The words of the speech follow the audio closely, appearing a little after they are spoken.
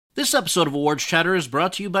This episode of Awards Chatter is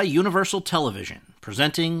brought to you by Universal Television,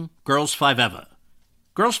 presenting Girls 5 Eva.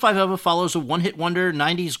 Girls 5 Eva follows a one-hit wonder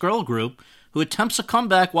 90s girl group who attempts a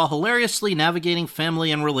comeback while hilariously navigating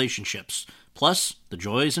family and relationships, plus the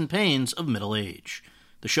joys and pains of middle age.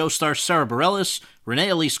 The show stars Sarah Bareilles, Renee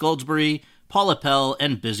Elise Goldsberry, Paula Pell,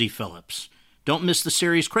 and Busy Phillips. Don't miss the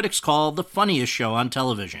series critics call the funniest show on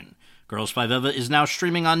television. Girls 5 Eva is now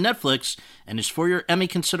streaming on Netflix and is for your Emmy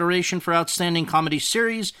consideration for Outstanding Comedy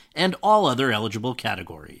Series and all other eligible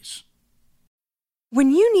categories.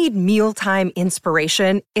 When you need mealtime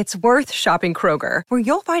inspiration, it's worth shopping Kroger, where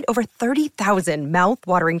you'll find over 30,000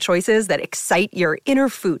 mouth-watering choices that excite your inner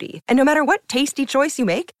foodie. And no matter what tasty choice you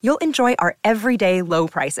make, you'll enjoy our everyday low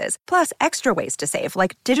prices, plus extra ways to save,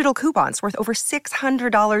 like digital coupons worth over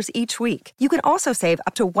 $600 each week. You can also save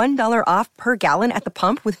up to $1 off per gallon at the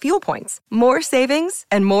pump with fuel points. More savings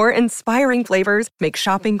and more inspiring flavors make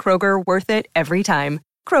shopping Kroger worth it every time.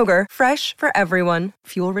 Kroger, fresh for everyone.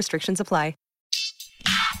 Fuel restrictions apply.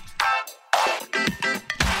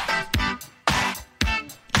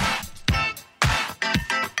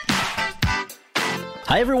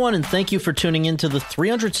 Hi, everyone, and thank you for tuning in to the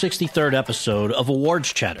 363rd episode of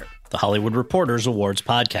Awards Chatter, the Hollywood Reporter's awards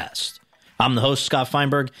podcast. I'm the host, Scott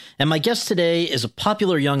Feinberg, and my guest today is a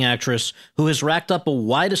popular young actress who has racked up a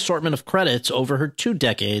wide assortment of credits over her 2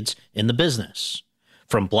 decades in the business.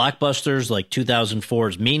 From blockbusters like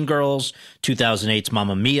 2004's Mean Girls, 2008's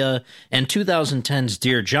Mamma Mia, and 2010's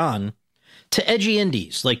Dear John, to edgy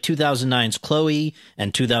indies like 2009's Chloe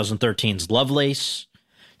and 2013's Lovelace,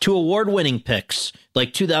 to award-winning picks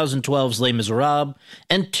like 2012's Les Miserables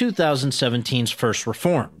and 2017's First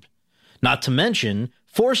Reformed, not to mention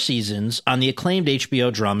 4 seasons on the acclaimed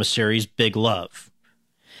HBO drama series Big Love.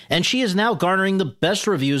 And she is now garnering the best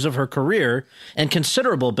reviews of her career and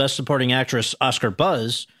considerable Best Supporting Actress Oscar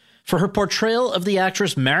buzz for her portrayal of the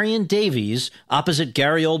actress Marion Davies opposite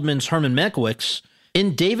Gary Oldman's Herman Mankiewicz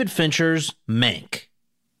in David Fincher's Mank.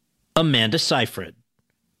 Amanda Seyfried.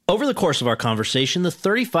 Over the course of our conversation, the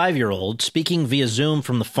 35-year-old, speaking via Zoom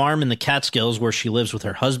from the farm in the Catskills where she lives with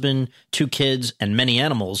her husband, 2 kids, and many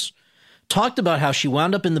animals, talked about how she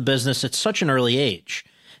wound up in the business at such an early age,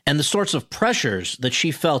 and the sorts of pressures that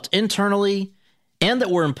she felt internally and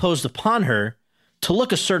that were imposed upon her to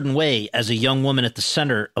look a certain way as a young woman at the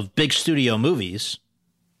center of big studio movies,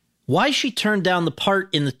 why she turned down the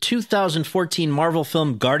part in the 2014 Marvel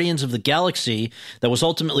film Guardians of the Galaxy that was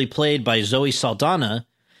ultimately played by Zoe Saldana,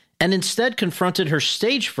 and instead confronted her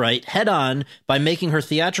stage fright head-on by making her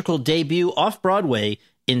theatrical debut off-Broadway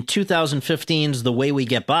in 2015's The Way We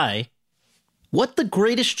Get By, what the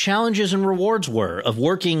greatest challenges and rewards were of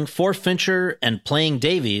working for Fincher and playing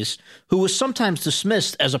Davies, who was sometimes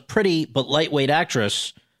dismissed as a pretty but lightweight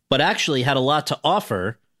actress, but actually had a lot to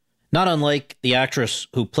offer, not unlike the actress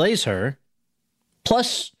who plays her,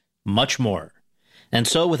 plus much more. And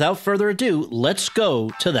so, without further ado, let's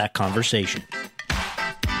go to that conversation.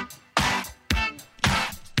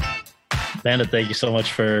 Amanda, thank you so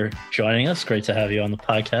much for joining us. Great to have you on the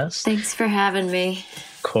podcast. Thanks for having me.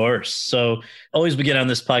 Of course. So always begin on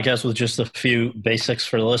this podcast with just a few basics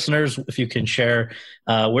for the listeners. If you can share,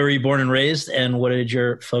 where were you born and raised, and what did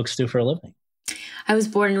your folks do for a living? I was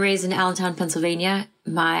born and raised in Allentown, Pennsylvania.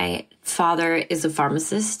 My father is a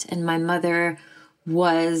pharmacist, and my mother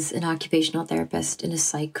was an occupational therapist in a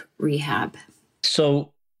psych rehab.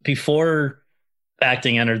 So before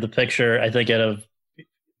acting entered the picture, I think at a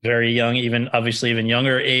very young, even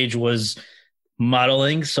younger age, was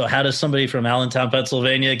modeling. So how does somebody from Allentown,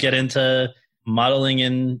 Pennsylvania get into modeling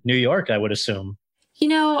in New York, I would assume? You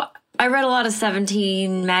know, I read a lot of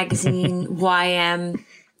 17 magazine, YM.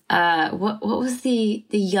 What was the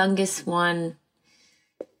youngest one?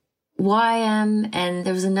 YM, and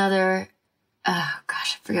there was another, I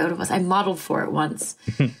forget what it was. I modeled for it once.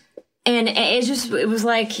 And it was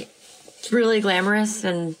like really glamorous,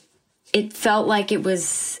 and it felt like it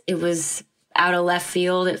was out of left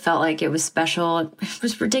field. It felt like it was special. It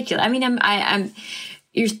was ridiculous. I mean,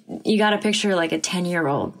 you got to picture like a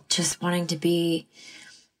 10-year-old just wanting to be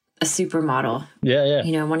a supermodel. Yeah.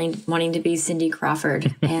 You know, wanting to be Cindy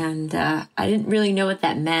Crawford. And I didn't really know what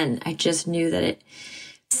that meant. I just knew that it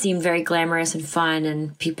seemed very glamorous and fun,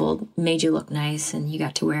 and people made you look nice, and you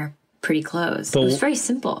got to wear pretty clothes. But it was very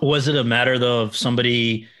simple. Was it a matter, though, of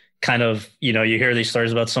somebody kind of, you know, you hear these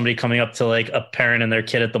stories about somebody coming up to like a parent and their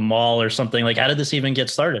kid at the mall or something? Like, how did this even get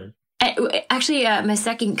started? Actually, my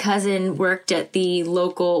second cousin worked at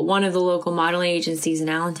one of the local modeling agencies in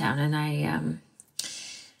Allentown, and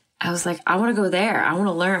I was like, I want to go there. I want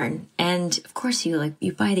to learn. And of course,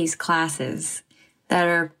 you buy these classes that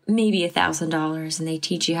are maybe $1,000, and they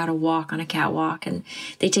teach you how to walk on a catwalk, and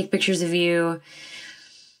they take pictures of you.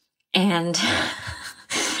 And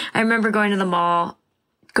I remember going to the mall,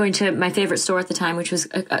 going to my favorite store at the time, which was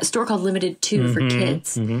a store called Limited 2 for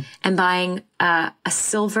kids, and buying a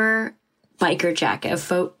silver biker jacket, a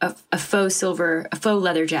faux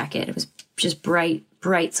leather jacket. It was just bright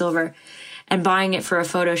silver, and buying it for a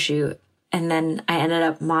photo shoot. And then I ended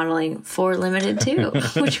up modeling for Limited 2,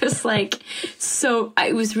 which was like,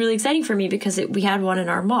 it was really exciting for me because we had one in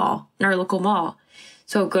our local mall.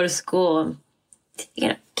 So I'd go to school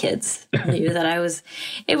and, kids knew that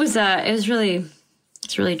it's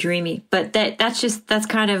really dreamy. But that's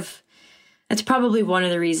probably one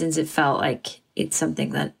of the reasons it felt like it's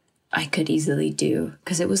something that I could easily do,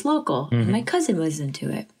 because it was local and my cousin was into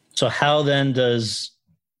it. So how then does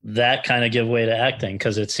that kind of give way to acting?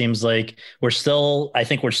 Because it seems like we're still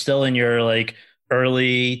in your like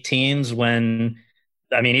early teens even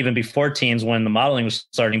before teens when the modeling was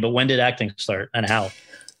starting. But when did acting start and how?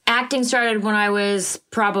 Acting started when I was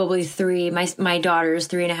probably 3. My daughter's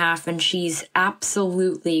 3.5, and she's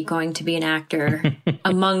absolutely going to be an actor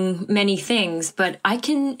among many things. But I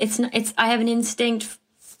have an instinct,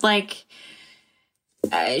 like,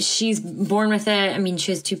 she's born with it. I mean,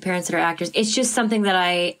 she has 2 parents that are actors. It's just something that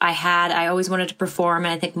I always wanted to perform.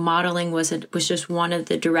 And I think modeling was just one of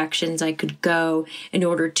the directions I could go in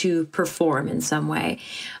order to perform in some way.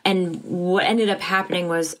 And what ended up happening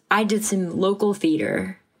was I did some local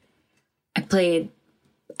theater. I played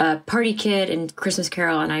a party kid in Christmas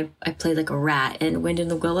Carol, and I played like a rat in Wind in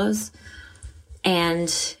the Willows. And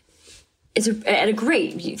it's at a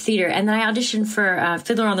great theater. And then I auditioned for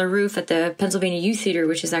Fiddler on the Roof at the Pennsylvania Youth Theater,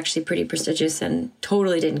 which is actually pretty prestigious, and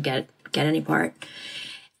totally didn't get any part.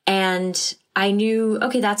 And I knew,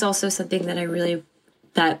 okay, that's also something that I really,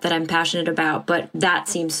 that I'm passionate about, but that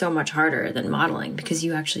seems so much harder than modeling because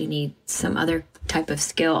you actually need some other type of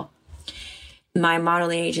skill. My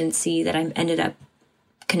modeling agency that I ended up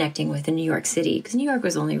connecting with in New York City, because New York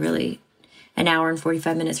was only really an hour and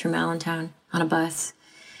 45 minutes from Allentown on a bus.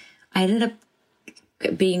 I ended up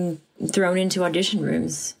being thrown into audition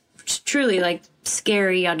rooms, truly like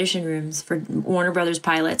scary audition rooms for Warner Brothers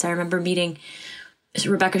pilots. I remember meeting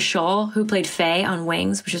Rebecca Scholl, who played Faye on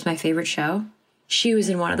Wings, which was my favorite show. She was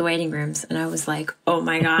in one of the waiting rooms, and I was like, oh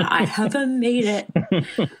my God, I haven't made it.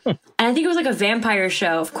 And I think it was like a vampire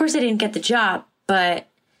show. Of course, I didn't get the job, but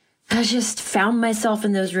I just found myself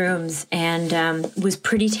in those rooms and was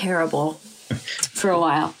pretty terrible for a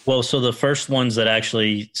while. Well, so the first ones that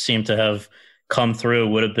actually seem to have come through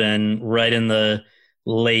would have been right in the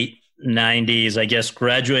late 90s, I guess,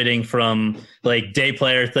 graduating from like day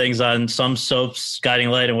player things on some soaps, Guiding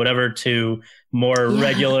Light and whatever, to more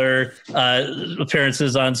regular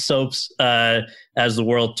appearances on soaps, As the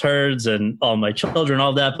World Turns and All My Children,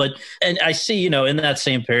 all that. And I see, in that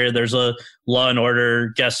same period, there's a Law and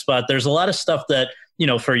Order guest spot. There's a lot of stuff that,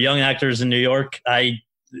 for young actors in New York, I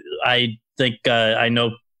think I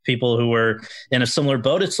know people who were in a similar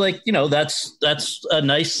boat. It's like, that's a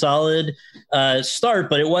nice, solid start,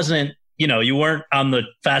 but it wasn't, you weren't on the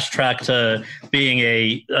fast track to being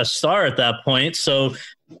a star at that point. So,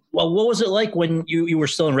 well, what was it like when you were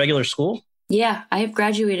still in regular school? Yeah, I have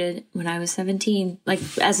graduated when I was 17, like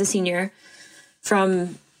as a senior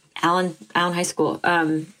from Allen High School.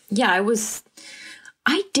 I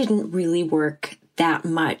didn't really work that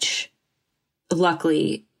much,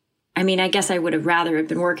 luckily. I mean, I guess I would have rather have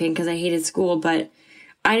been working because I hated school, but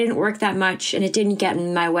I didn't work that much and it didn't get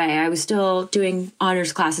in my way. I was still doing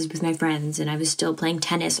honors classes with my friends and I was still playing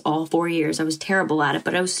tennis all 4 years. I was terrible at it,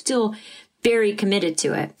 but I was still very committed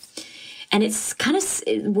to it. And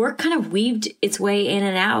work kind of weaved its way in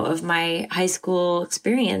and out of my high school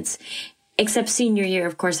experience, except senior year.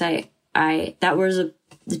 Of course, that was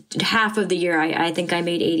half of the year. I think I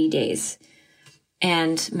made 80 days.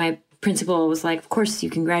 And my principal was like, of course you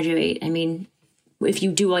can graduate. I mean, if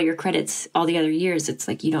you do all your credits all the other years, it's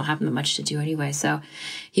like you don't have much to do anyway. So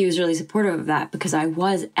he was really supportive of that because I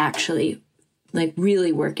was actually like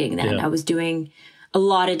really working then. Yeah. I was doing a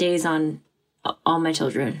lot of days on All My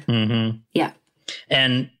Children. Mm-hmm. Yeah.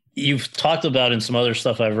 And you've talked about in some other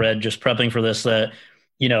stuff I've read just prepping for this that,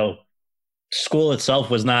 school itself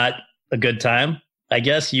was not a good time. I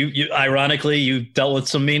guess you ironically, you dealt with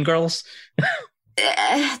some mean girls.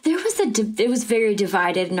 It was very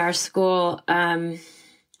divided in our school. There's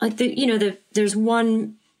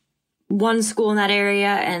one school in that area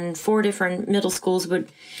and 4 different middle schools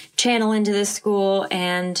would channel into this school,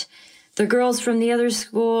 and the girls from the other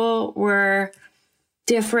school were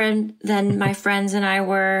different than my friends and I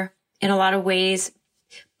were in a lot of ways,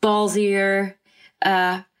 ballsier.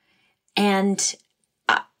 And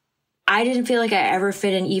I didn't feel like I ever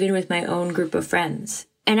fit in even with my own group of friends.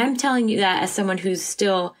 And I'm telling you that as someone who's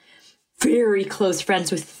still very close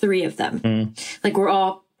friends with 3 of them. Like we're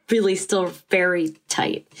all really still very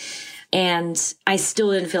tight. And I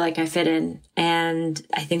still didn't feel like I fit in. And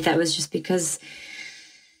I think that was just because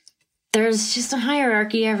there's just a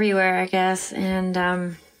hierarchy everywhere, I guess. And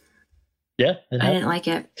yeah, I didn't like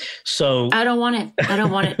it. So I don't want it. I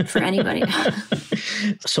don't want it for anybody.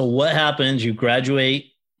 So what happens? You graduate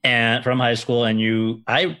from high school, and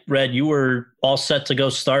I read you were all set to go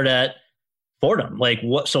start at Fordham. Like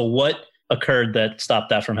what? So what occurred that stopped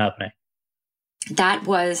that from happening? That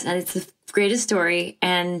was, and it's the greatest story.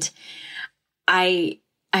 And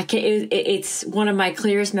it's one of my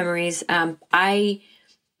clearest memories. I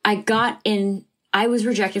was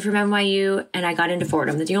rejected from NYU and I got into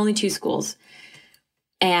Fordham. They're the only 2 schools.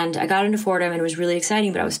 And I got into Fordham and it was really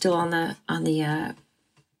exciting, but I was still on All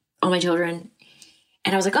My Children.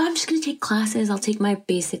 And I was like, oh, I'm just going to take classes. I'll take my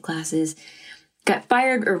basic classes. Got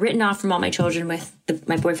fired or written off from All My Children with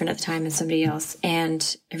my boyfriend at the time and somebody else.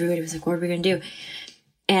 And everybody was like, what are we going to do?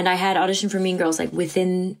 And I had auditioned for Mean Girls like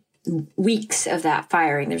within weeks of that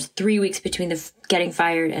firing. There's 3 weeks between the getting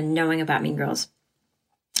fired and knowing about Mean Girls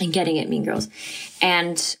and getting it Mean Girls.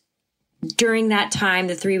 And during that time,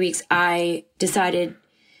 the 3 weeks, I decided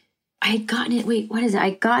I had gotten it. Wait, what is it? I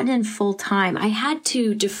gotten in full time. I had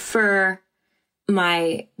to defer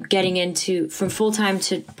my getting into from full time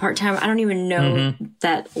to part time. I don't even know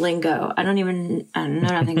that lingo. I know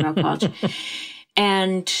nothing about college.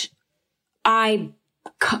 And I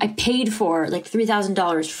paid for like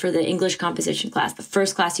 $3,000 for the English composition class, the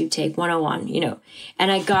first class you take, 101,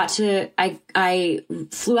 and I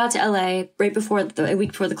flew out to LA right before a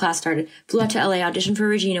week before the class started, flew out to LA, auditioned for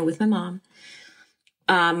Regina with my mom.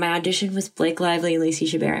 My audition was Blake Lively, Lacey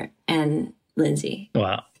Chabert, and Lindsay.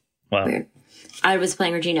 Wow. Weird. I was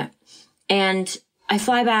playing Regina. And I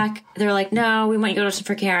fly back. They're like, no, we want you to audition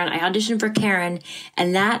for Karen. I auditioned for Karen.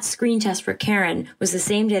 And that screen test for Karen was the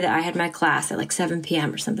same day that I had my class at like 7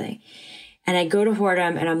 p.m. or something. And I go to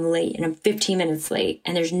Fordham and I'm late and I'm 15 minutes late.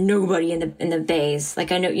 And there's nobody in the bays.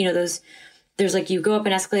 Like I know, there's like, you go up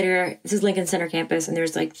an escalator. This is Lincoln Center campus. And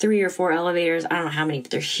there's like 3 or 4 elevators. I don't know how many,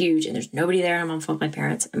 but they're huge. And there's nobody there. I'm on the phone with my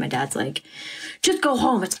parents. And my dad's like, just go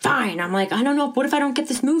home. It's fine. I'm like, I don't know. What if I don't get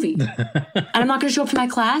this movie? And I'm not going to show up to my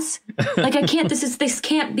class? Like, I can't. This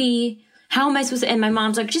can't be. How am I supposed to? And my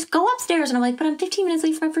mom's like, just go upstairs. And I'm like, but I'm 15 minutes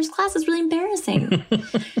late for my first class. It's really embarrassing.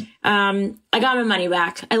 I got my money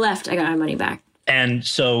back. I left. I got my money back. And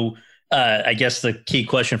so I guess the key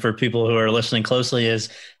question for people who are listening closely is,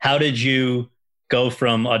 how did you go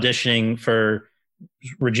from auditioning for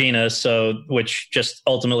Regina, which just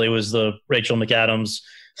ultimately was the Rachel McAdams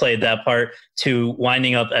played that part, to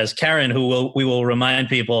winding up as Karen, who we will remind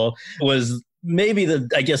people was maybe the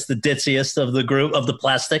ditziest of the group of the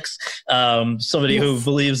plastics. Somebody who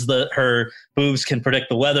believes that her boobs can predict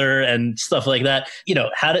the weather and stuff like that.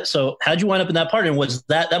 How'd you wind up in that part? And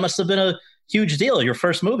that must have been a huge deal, your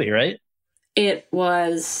first movie, right? It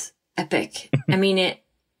was epic. I mean,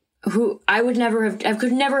 I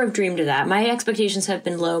could never have dreamed of that. My expectations have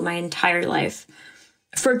been low my entire life.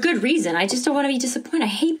 For good reason. I just don't want to be disappointed. I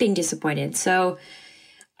hate being disappointed. So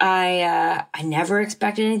I never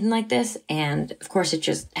expected anything like this. And of course it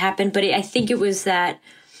just happened. But I think it was that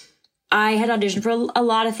I had auditioned for a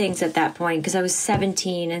lot of things at that point because I was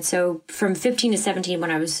 17. And so from 15 to 17,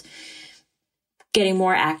 when I was getting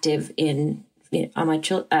more active on my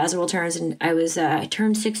As the World Turns, and I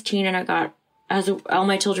turned 16 and I got All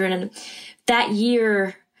My Children. And that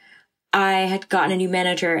year I had gotten a new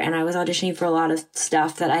manager and I was auditioning for a lot of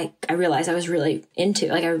stuff that I realized I was really into.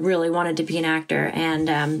 Like I really wanted to be an actor.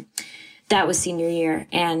 And that was senior year.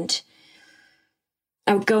 And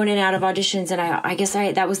I would go in and out of auditions. And I guess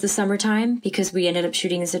that was the summertime because we ended up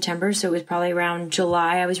shooting in September. So it was probably around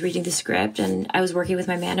July. I was reading the script and I was working with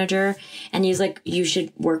my manager. And he was like, you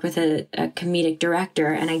should work with a comedic director.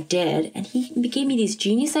 And I did. And he gave me these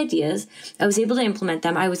genius ideas. I was able to implement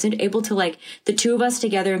them. I was able to the 2 of us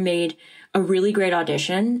together made a really great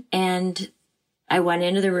audition. And I went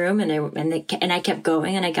into the room and I kept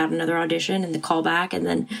going and I got another audition and the callback. And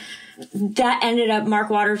then that ended up, Mark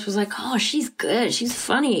Waters was like, oh, she's good. She's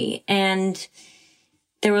funny. And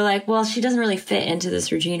they were like, well, she doesn't really fit into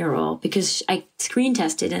this Regina role because I screen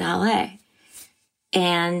tested in LA.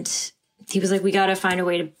 And he was like, we got to find a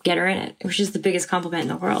way to get her in it, which is the biggest compliment in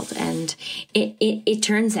the world. And it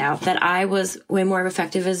turns out that I was way more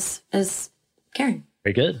effective as Karen.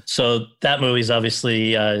 Very good. So that movie is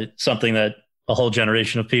obviously something that a whole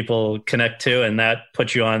generation of people connect to, and that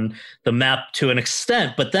put you on the map to an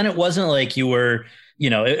extent. But then it wasn't like you were,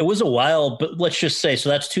 it was a while, but let's just say, so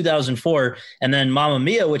that's 2004. And then Mamma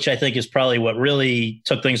Mia, which I think is probably what really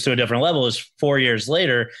took things to a different level, is 4 years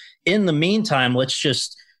later. In the meantime, let's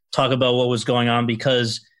just talk about what was going on,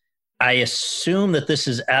 because I assume that this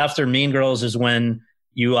is after Mean Girls is when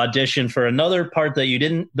you auditioned for another part that you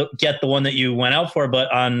didn't get, the one that you went out for,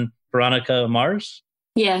 but on Veronica Mars.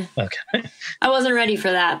 Yeah. Okay. I wasn't ready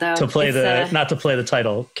for that though. Not to play the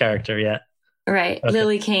title character yet. Right. Okay.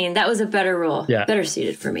 Lily Kane. That was a better role. Yeah. Better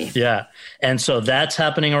suited for me. Yeah. And so that's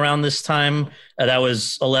happening around this time. That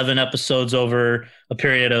was 11 episodes over a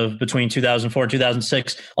period of between 2004 and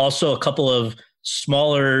 2006. Also a couple of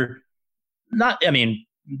smaller,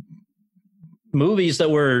 movies that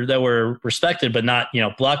were respected, but not,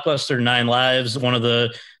 blockbuster. 9 Lives, one of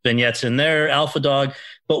the vignettes in there, Alpha Dog.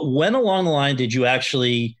 But when along the line did you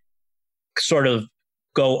actually sort of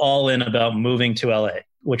go all in about moving to LA,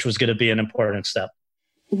 which was going to be an important step?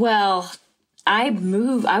 Well, I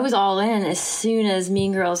was all in as soon as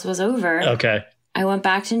Mean Girls was over. Okay. I went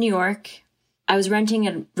back to New York. I was renting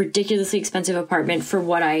a ridiculously expensive apartment for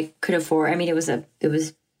what I could afford. I mean, it was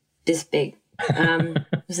this big. It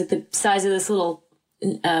was like the size of this little,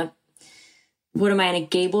 what am I, in a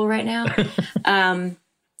gable right now?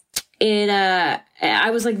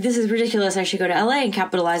 I was like, this is ridiculous. I should go to LA and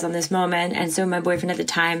capitalize on this moment. And so my boyfriend at the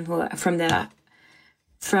time,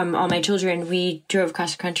 from All My Children, we drove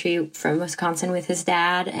cross country from Wisconsin with his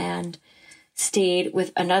dad and stayed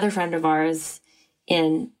with another friend of ours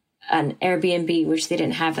in an Airbnb, which they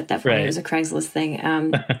didn't have at that point. Right. It was a Craigslist thing.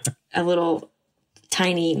 A little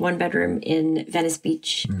tiny 1-bedroom in Venice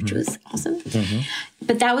Beach, mm-hmm. which was awesome. Mm-hmm.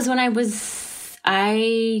 But that was when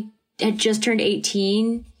I had just turned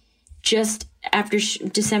 18, just after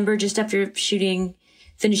December, just after finishing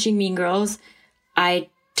Mean Girls. I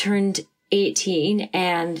turned 18,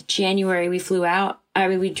 and January we flew out.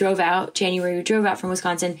 We drove out from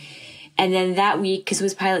Wisconsin. And then that week, because it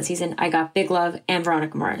was pilot season, I got Big Love and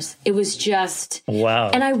Veronica Mars. It was just wow.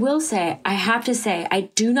 And I have to say, I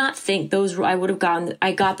do not think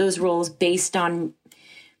I got those roles based on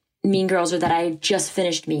Mean Girls, or that I had just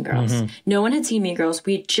finished Mean Girls. Mm-hmm. No one had seen Mean Girls.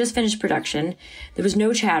 We had just finished production. There was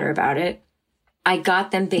no chatter about it. I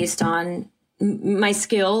got them based on my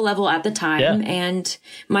skill level at the time and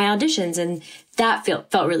my auditions. And that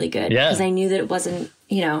felt really good because I knew that it wasn't,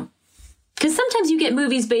 because sometimes you get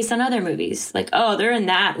movies based on other movies. Like, oh, they're in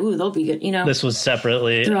that. Ooh, they'll be good. This was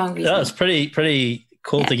separately. The wrong reason. It's pretty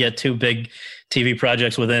cool to get 2 big TV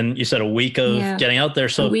projects within, you said, a week of getting out there.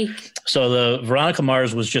 So, so the Veronica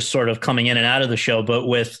Mars was just sort of coming in and out of the show. But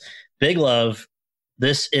with Big Love,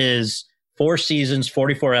 this is 4 seasons,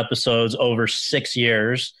 44 episodes over 6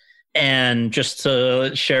 years. And just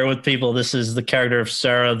to share with people, this is the character of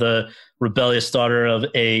Sarah, the rebellious daughter of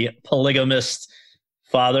a polygamist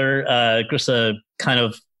father. Just a kind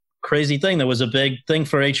of crazy thing that was a big thing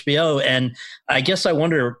for HBO. And I guess I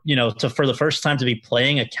wonder, for the first time to be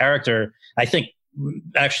playing a character, I think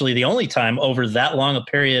actually the only time over that long a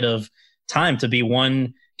period of time to be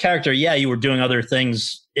one character. Yeah, you were doing other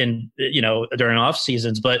things during off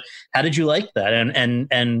seasons, but how did you like that?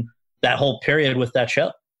 And that whole period with that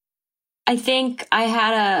show? I think I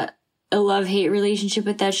had a love-hate relationship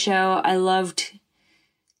with that show. I loved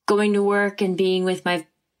going to work and being with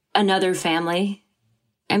another family.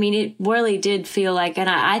 I mean, it really did feel like, and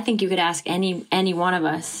I think you could ask any one of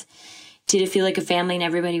us, did it feel like a family? And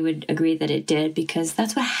everybody would agree that it did, because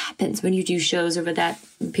that's what happens when you do shows over that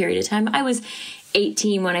period of time. I was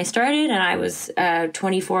 18 when I started, and I was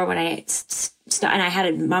 24 when and I had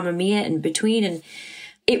a Mamma Mia in between. And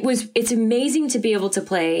it's amazing to be able to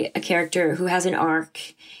play a character who has an arc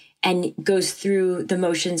and goes through the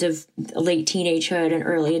motions of late teenagehood and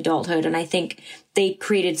early adulthood. And I think they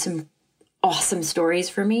created some awesome stories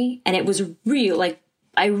for me. And it was real,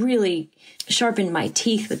 I really sharpened my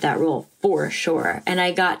teeth with that role for sure. And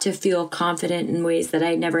I got to feel confident in ways that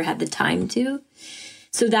I never had the time to.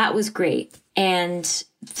 So that was great. And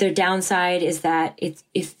the downside is that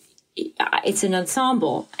it's an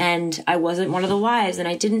ensemble, and I wasn't one of the wives, and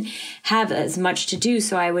I didn't have as much to do.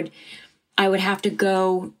 So I would have to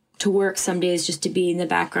go to work some days just to be in the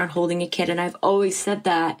background holding a kid. And I've always said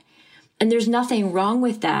that, and there's nothing wrong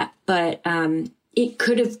with that, but it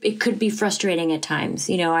could be frustrating at times.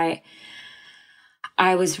 I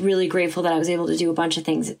was really grateful that I was able to do a bunch of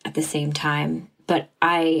things at the same time, but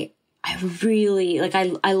I really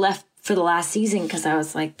I left for the last season because I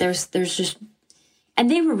was like, there's just. And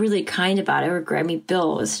they were really kind about it.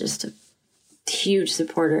 Bill was just a huge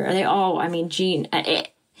supporter. Gene, that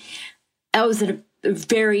was a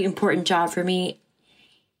very important job for me.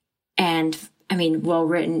 And well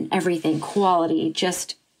written, everything, quality,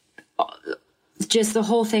 just just the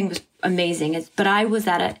whole thing was amazing. But I was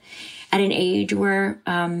at an age where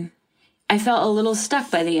I felt a little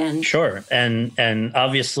stuck by the end. Sure. And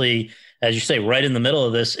obviously, as you say, right in the middle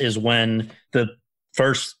of this is when the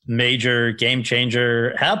first major game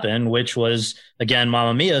changer happened, which was, again,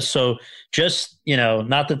 Mamma Mia. So just,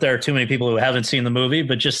 not that there are too many people who haven't seen the movie,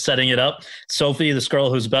 but just setting it up. Sophie, this girl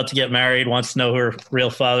who's about to get married, wants to know who her real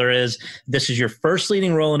father is. This is your first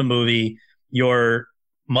leading role in a movie. Your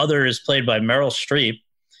mother is played by Meryl Streep.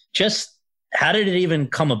 Just how did it even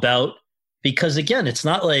come about? Because again, it's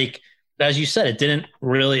not like, as you said,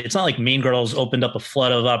 it's not like Mean Girls opened up a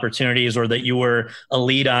flood of opportunities or that you were a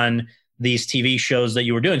lead on these TV shows that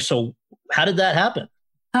you were doing. So how did that happen?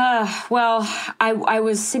 Well, I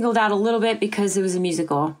was singled out a little bit because it was a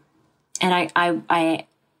musical and I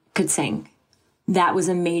could sing. That was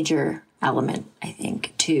a major element, I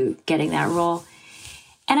think, to getting that role.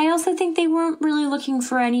 And I also think they weren't really looking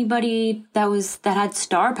for anybody that had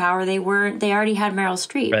star power. They already had Meryl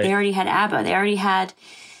Streep. Right. They already had ABBA. They already had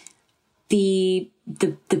the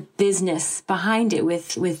business behind it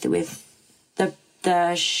with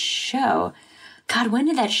the show. God, when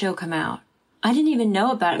did that show come out? I didn't even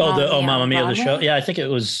know about it. Mamma Mia, the show. Yeah, I think it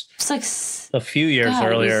was like a few years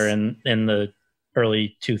earlier in the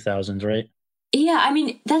early 2000s, right? Yeah, I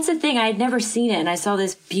mean, that's the thing. I had never seen it, and I saw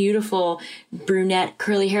this beautiful brunette,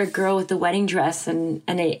 curly-haired girl with the wedding dress, and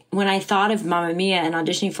when I thought of Mamma Mia and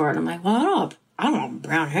auditioning for it, I'm like, well, I don't have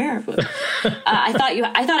brown hair. But, I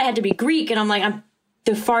thought I had to be Greek, and I'm like, I'm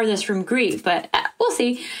the farthest from Greek, but we'll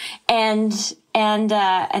see. And then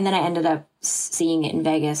I ended up seeing it in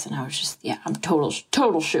Vegas, and I was just, I'm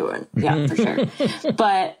total shoo-in. Yeah, for sure.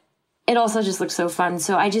 But it also just looked so fun.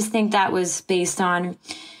 So I just think that was based on,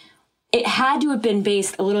 it had to have been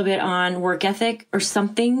based a little bit on work ethic or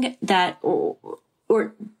something that,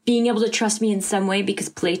 or being able to trust me in some way, because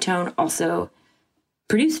Playtone also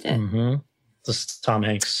produced it. Mm-hmm. This is Tom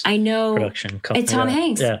Hanks. I know. Production company. It's Tom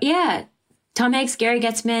Hanks. Yeah. Tom Hanks, Gary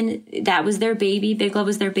Getzman, that was their baby. Big Love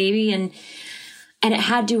was their baby. And it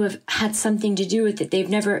had to have had something to do with it. They've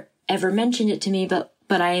never ever mentioned it to me, but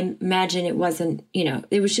I imagine it wasn't,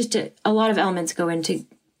 it was just a lot of elements go into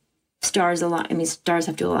stars align. I mean, stars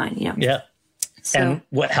have to align, Yeah. So, and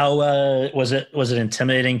how was it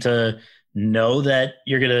intimidating to know that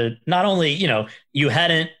you're going to, not only, you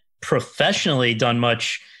hadn't professionally done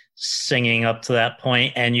much singing up to that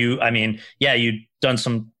point, and you'd done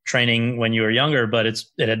some training when you were younger, but it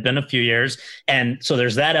had been a few years. And so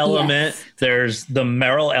there's that element. Yes. There's the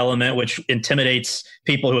Meryl element, which intimidates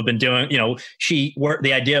people who have been doing,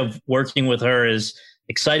 the idea of working with her is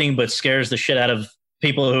exciting, but scares the shit out of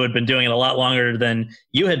people who had been doing it a lot longer than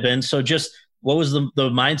you had been. So just what was the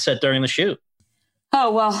mindset during the shoot?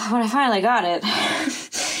 Oh, well, when I finally got it,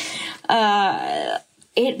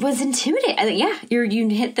 it was intimidating. Yeah, you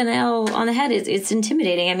hit the nail on the head. It's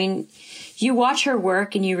intimidating. I mean, you watch her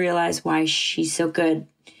work and you realize why she's so good.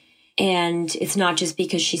 And it's not just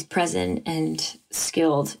because she's present and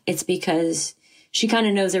skilled. It's because she kind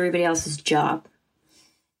of knows everybody else's job.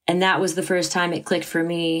 And that was the first time it clicked for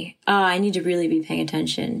me. Oh, I need to really be paying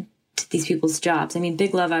attention to these people's jobs. I mean,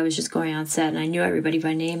 Big Love, I was just going on set and I knew everybody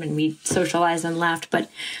by name and we socialized and laughed, but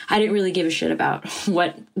I didn't really give a shit about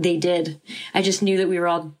what they did. I just knew that we were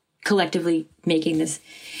all collectively making this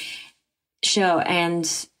show. And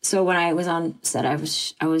so when I was on set, I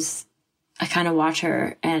kind of watch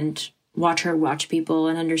her watch people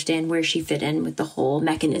and understand where she fit in with the whole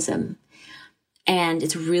mechanism. And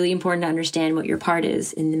it's really important to understand what your part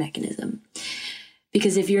is in the mechanism.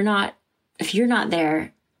 Because if you're not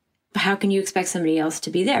there, how can you expect somebody else to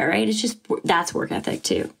be there, right? It's just, that's work ethic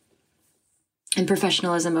too. And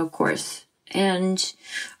professionalism, of course. And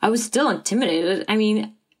I was still intimidated. I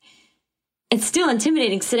mean, it's still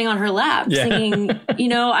intimidating sitting on her lap, singing,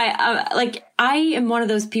 I am one of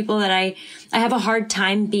those people that I have a hard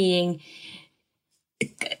time being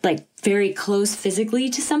like very close physically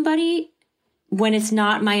to somebody when it's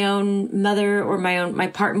not my own mother or my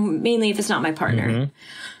partner, mainly if it's not my partner. Mm-hmm.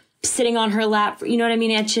 Sitting on her lap, you know what I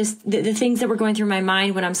mean? It's just the things that were going through my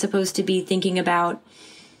mind when I'm supposed to be thinking about,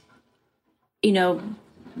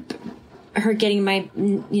 her getting my,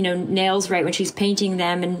 nails right when she's painting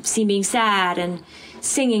them and being sad and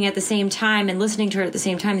singing at the same time and listening to her at the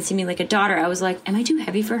same time and seeming like a daughter. I was like, am I too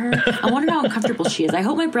heavy for her? I wonder how uncomfortable she is. I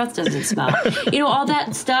hope my breath doesn't smell. All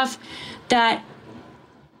that stuff that,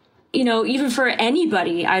 even for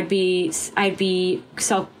anybody, I'd be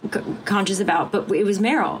self-conscious about, but it was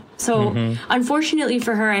Meryl. So unfortunately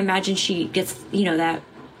for her, I imagine she gets, that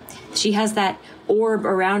she has that orb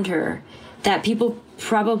around her that people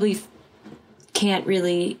probably can't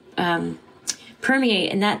really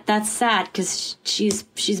permeate, and that's sad because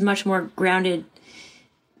she's much more grounded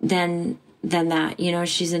than that. You know,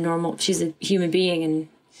 she's a human being. And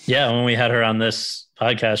yeah, when we had her on this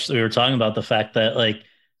podcast, we were talking about the fact that like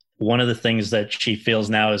one of the things that she feels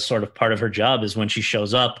now is sort of part of her job is when she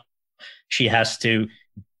shows up, she has to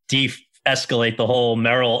de-escalate the whole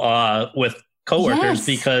Meryl with coworkers,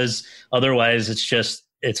 because otherwise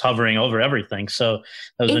it's hovering over everything. So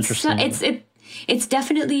that was interesting. It's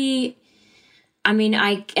definitely, I mean,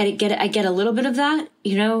 I get a little bit of that,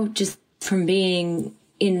 you know, just from being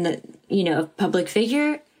in the, you know, public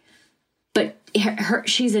figure, but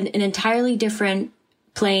she's an entirely different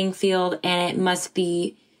playing field, and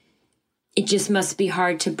it just must be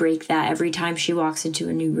hard to break that every time she walks into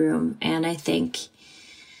a new room. And I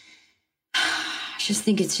just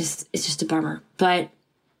think it's just a bummer, but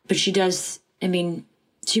she does. I mean,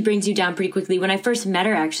 she brings you down pretty quickly. When I first met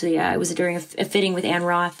her, actually, it was during a fitting with Ann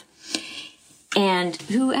Roth, and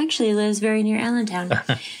who actually lives very near Allentown.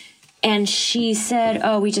 And she said,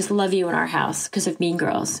 "Oh, we just love you in our house because of Mean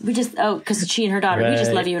Girls. Because she and her daughter, we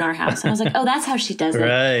just love you in our house." And I was like, "Oh, that's how she does it."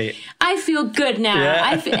 Right. I feel good now.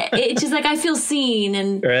 Yeah. It's just like I feel seen,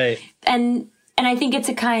 and and I think it's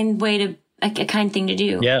a kind thing to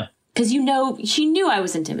do. Yeah. Because, you know, she knew I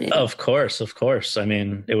was intimidated. Of course. I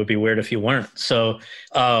mean, it would be weird if you weren't. So,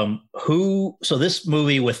 so this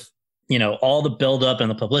movie with, you know, all the buildup and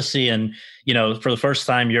the publicity, and, you know, for the first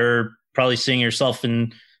time, you're probably seeing yourself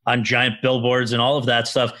on giant billboards and all of that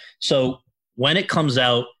stuff. So when it comes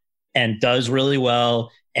out and does really well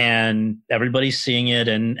and everybody's seeing it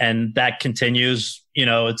and that continues, you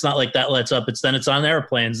know, it's not like that lets up. It's on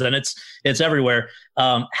airplanes, then it's everywhere.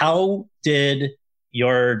 How did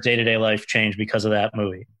your day-to-day life change because of that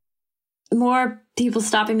movie? More people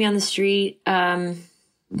stopping me on the street,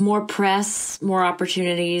 more press, more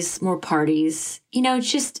opportunities, more parties. You know, it's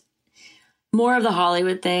just more of the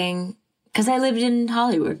Hollywood thing, because I lived in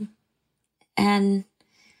Hollywood. And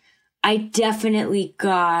I definitely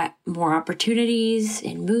got more opportunities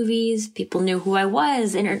in movies. People knew who I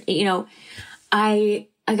was. And, you know, I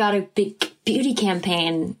got a big beauty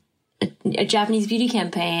campaign, a Japanese beauty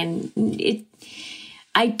campaign.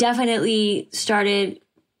 I definitely started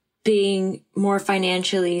being more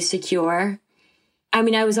financially secure. I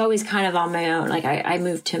mean, I was always kind of on my own. Like I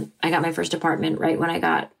got my first apartment right when I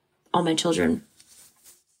got all my children,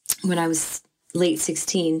 when I was late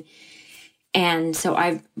 16. And so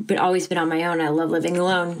I've always been on my own. I love living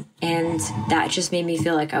alone. And that just made me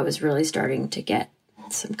feel like I was really starting to get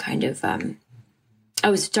some kind of, I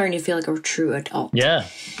was starting to feel like a true adult. Yeah.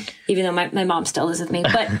 Even though my mom still lives with me.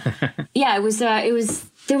 But yeah,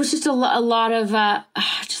 there was just a lot of,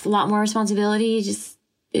 just a lot more responsibility.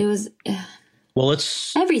 Well,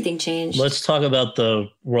 everything changed. Let's talk about the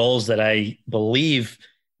roles that I believe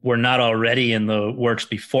were not already in the works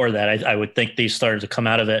before that. I would think these started to come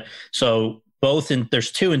out of it. So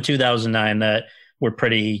there's two in 2009 that were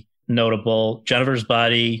pretty notable. Jennifer's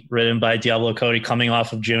Body, written by Diablo Cody, coming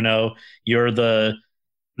off of Juno. You're the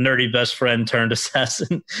nerdy best friend turned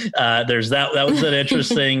assassin. There's that was an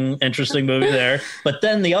interesting movie there. But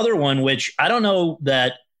then the other one, which I don't know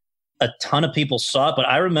that a ton of people saw it, but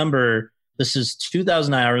I remember, this is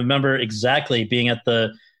 2009. I remember exactly being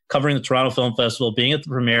covering the Toronto Film Festival, being at the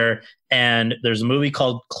premiere, and there's a movie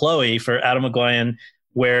called Chloe for Adam McGuire,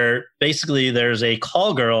 where basically there's a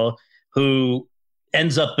call girl who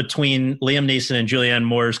ends up between Liam Neeson and Julianne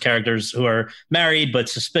Moore's characters, who are married but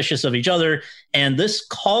suspicious of each other. And this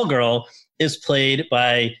call girl is played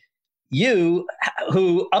by you,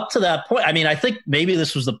 who up to that point, I mean, I think maybe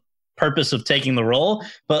this was the purpose of taking the role,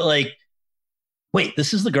 but like, wait,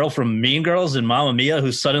 this is the girl from Mean Girls and Mamma Mia,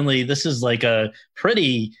 who suddenly, this is like a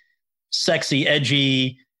pretty sexy,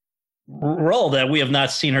 edgy role that we have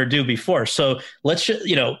not seen her do before. So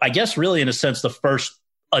I guess really in a sense, the first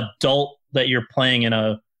adult that you're playing in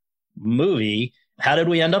a movie. How did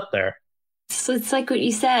we end up there? So it's like what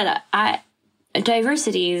you said.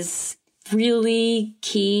 Diversity is really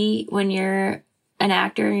key when you're an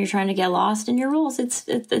actor and you're trying to get lost in your roles. It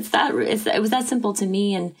was that simple to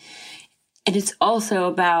me, and it's also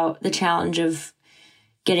about the challenge of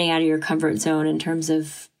getting out of your comfort zone in terms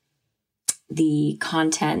of the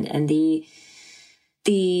content and the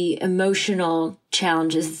emotional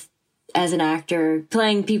challenges as an actor,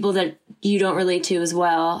 playing people that you don't relate to as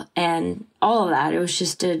well, and all of that. It was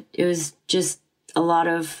just a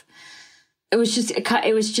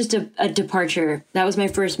departure. That was my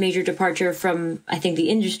first major departure from, I think, the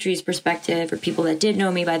industry's perspective, or people that did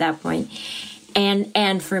know me by that point,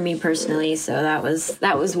 and for me personally. So that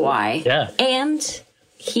was why. Yeah. And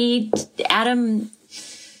Adam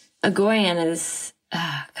McGuire is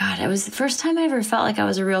God, it was the first time I ever felt like I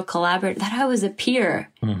was a real collaborator, that I was a peer.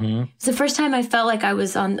 Mm-hmm. It's the first time I felt like I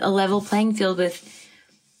was on a level playing field with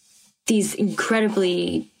these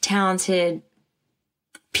incredibly talented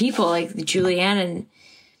people like Julianne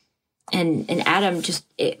and Adam. Just,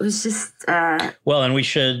 it was just... Well, and we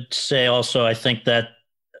should say also, I think that,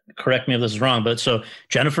 correct me if this is wrong, but so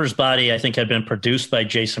Jennifer's Body, I think, had been produced by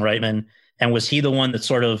Jason Reitman. And was he the one that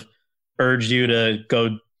sort of urged you to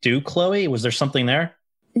go do Chloe? Was there something there?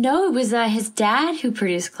 No, it was his dad who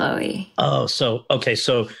produced Chloe. Oh, so, okay.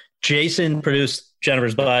 So Jason produced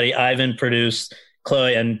Jennifer's Body, Ivan produced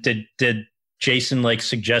Chloe. And did Jason like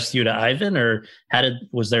suggest you to Ivan, or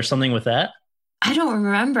was there something with that? I don't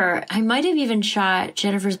remember. I might have even shot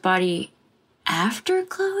Jennifer's Body after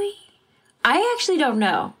Chloe. I actually don't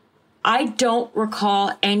know. I don't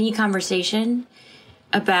recall any conversation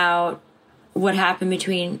about what happened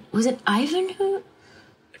between, was it Ivan who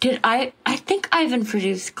did I think Ivan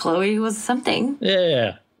produced Chloe, was something.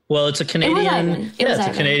 Yeah. Well, it's a Canadian, it's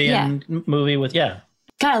a Canadian movie with, God,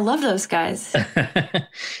 I love those guys.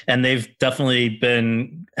 And they've definitely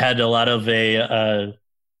had a lot of a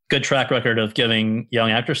good track record of giving young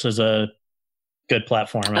actresses a good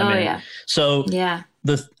platform. So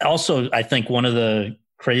also, I think one of the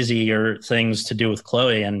crazier things to do with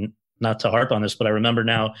Chloe, and not to harp on this, but I remember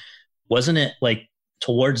now, wasn't it like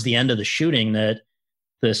towards the end of the shooting that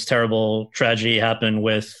this terrible tragedy happened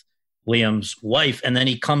with Liam's wife, and then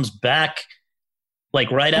he comes back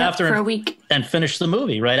like right after for a week and finished the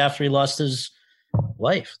movie right after he lost his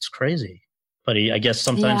wife. It's crazy, but I guess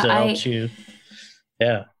sometimes it helps you.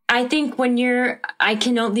 Yeah. I think when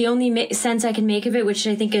the only sense I can make of it, which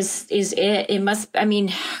I think is it must, I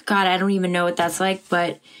mean, God, I don't even know what that's like,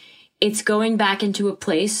 but it's going back into a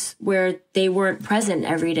place where they weren't present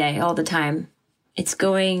every day, all the time. It's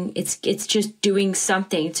just doing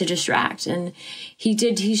something to distract. And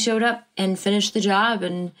he showed up and finished the job,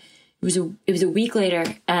 and it was a week later.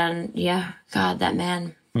 And yeah, God, that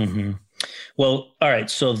man. Mm-hmm. Well, all right.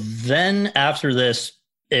 So then after this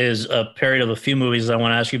is a period of a few movies I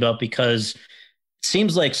want to ask you about, because it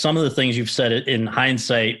seems like some of the things you've said in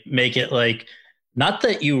hindsight make it like, not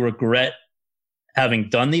that you regret having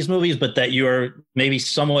done these movies, but that you're maybe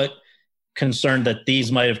somewhat concerned that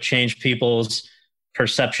these might have changed people's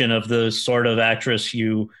perception of the sort of actress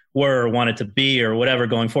you were or wanted to be or whatever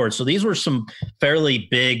going forward. So these were some fairly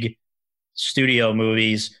big studio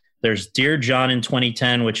movies. There's Dear John in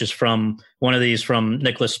 2010, which is from one of these from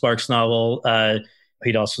Nicholas Sparks' novel.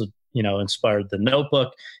 He'd also, inspired The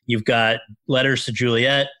Notebook. You've got Letters to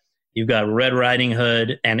Juliet. You've got Red Riding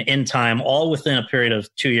Hood and In Time, all within a period of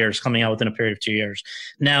 2 years, coming out within a period of 2 years.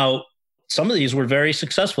 Now, some of these were very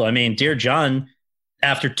successful. I mean, Dear John,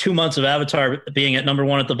 after 2 months of Avatar being at number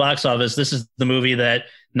one at the box office, this is the movie that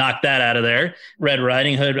knocked that out of there. Red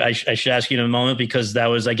Riding Hood, I should ask you in a moment, because that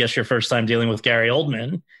was, I guess, your first time dealing with Gary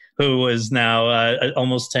Oldman, who was now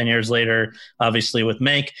almost 10 years later, obviously with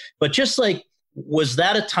Mank. But just like, was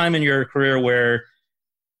that a time in your career where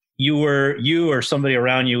you or somebody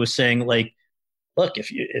around you was saying, like, look, if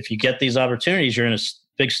you get these opportunities, you're in a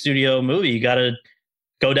big studio movie, you got to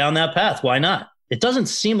go down that path. Why not? It doesn't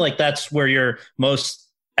seem like that's where you're most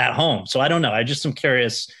at home. So I don't know. I just am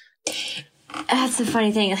curious. That's the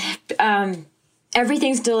funny thing.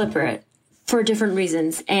 Everything's deliberate for different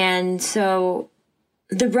reasons. And so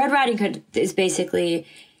the Red Riding Hood is basically,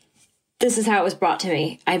 this is how it was brought to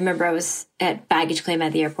me. I remember I was at baggage claim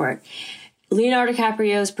at the airport. Leonardo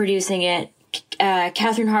DiCaprio is producing it.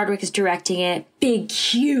 Catherine Hardwicke is directing it. Big,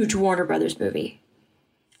 huge Warner Brothers movie.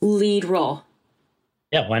 Lead role.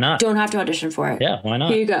 Yeah, why not? Don't have to audition for it. Yeah, why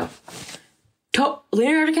not? Here you go.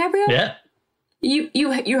 Leonardo DiCaprio? Yeah.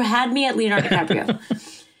 You had me at Leonardo DiCaprio.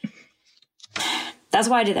 That's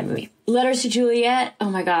why I did that movie. Letters to Juliet. Oh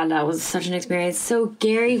my God, that was such an experience. So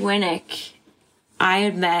Gary Winnick, I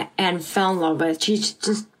had met and fell in love with. She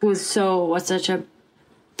just was such a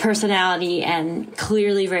personality and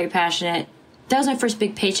clearly very passionate. That was my first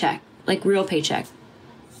big paycheck, like real paycheck.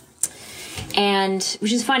 And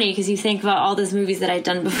which is funny because you think about all those movies that I'd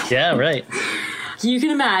done before. Yeah, right. You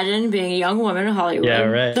can imagine being a young woman in Hollywood. Yeah,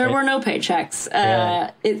 right. There were no paychecks,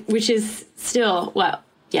 which is still, well,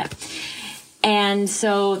 yeah. And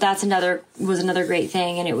so that's another great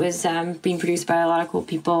thing. And it was being produced by a lot of cool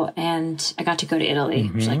people. And I got to go to Italy.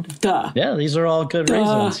 Which is like, duh. Yeah, these are all good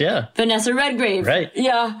reasons. Yeah. Vanessa Redgrave. Right.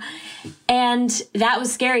 Yeah. And that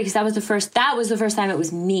was scary because that was the first time it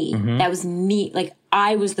was me. Mm-hmm. That was me. Like,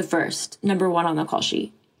 I was the first, number one on the call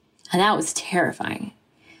sheet. And that was terrifying.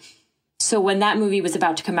 So when that movie was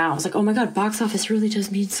about to come out, I was like, oh my God, box office really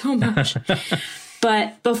does mean so much.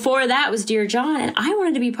 But before that was Dear John, and I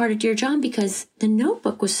wanted to be part of Dear John because The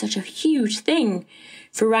Notebook was such a huge thing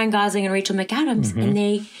for Ryan Gosling and Rachel McAdams, and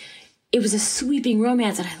it was a sweeping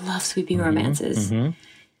romance, and I love sweeping romances.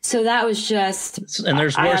 So that was just, and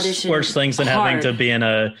there's worse things than having to be in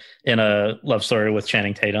a love story with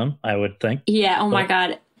Channing Tatum, I would think. Yeah. Oh my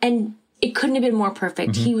God. And it couldn't have been more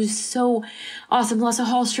perfect. He was so awesome. Lasse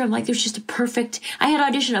Hallström, like there's just a perfect, I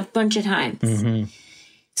had auditioned a bunch of times.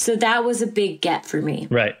 So that was a big get for me.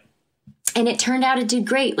 Right. And it turned out it did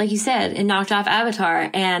great, like you said, and knocked off Avatar.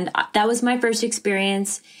 And that was my first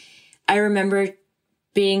experience. I remember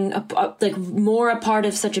being more a part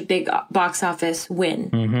of such a big box office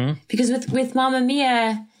win. Because with Mamma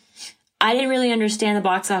Mia, I didn't really understand the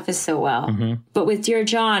box office so well. But with Dear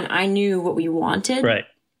John, I knew what we wanted. Right.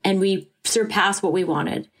 And we surpassed what we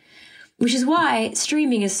wanted. Which is why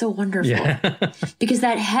streaming is so wonderful. Because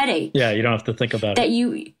that headache. Yeah, you don't have to think about that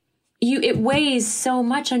it. It weighs so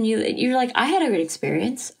much on you. You're like, I had a good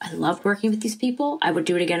experience. I loved working with these people. I would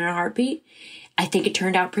do it again in a heartbeat. I think it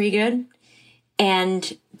turned out pretty good.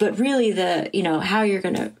 But really how you're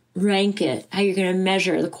going to rank it, how you're going to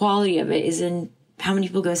measure the quality of it is in how many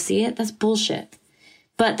people go see it. That's bullshit.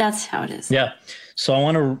 But that's how it is. Yeah. So I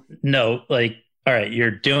want to note, all right, you're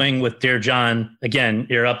doing with Dear John, again,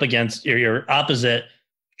 you're opposite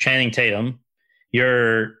Channing Tatum.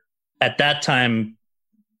 You're at that time,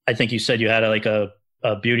 I think you said you had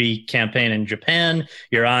a beauty campaign in Japan.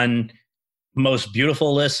 You're on most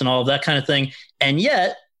beautiful lists and all of that kind of thing. And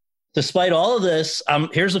yet, despite all of this,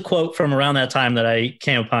 here's a quote from around that time that I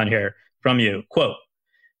came upon here from you. Quote,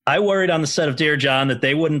 I worried on the set of Dear John that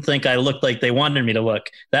they wouldn't think I looked like they wanted me to look.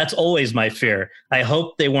 That's always my fear. I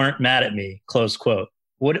hope they weren't mad at me. Close quote.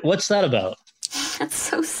 What's that about? That's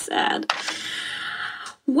so sad.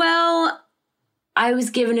 Well, I was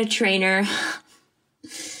given a trainer,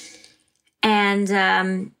 and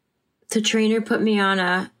the trainer put me on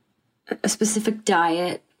a specific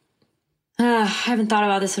diet. I haven't thought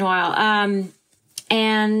about this in a while.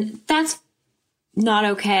 And that's not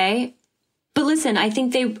okay. But listen, I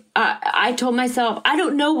think I told myself, I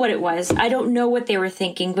don't know what it was. I don't know what they were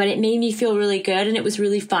thinking, but it made me feel really good, and it was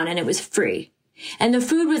really fun, and it was free. And the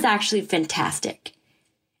food was actually fantastic.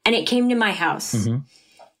 And it came to my house.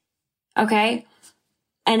 Okay?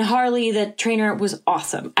 And Harley, the trainer, was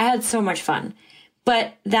awesome. I had so much fun.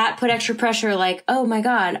 But that put extra pressure, like, oh my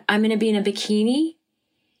God, I'm going to be in a bikini.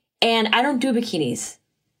 And I don't do bikinis.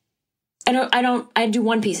 I do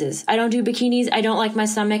one pieces. I don't do bikinis. I don't like my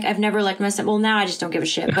stomach. I've never liked my stomach. Well, now I just don't give a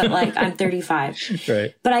shit, but I'm 35.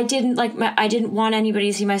 Right. But I didn't want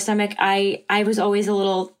anybody to see my stomach. I was always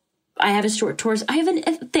I have a short torso. I have a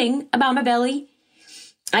thing about my belly.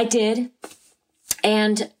 I did.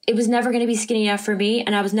 And it was never going to be skinny enough for me.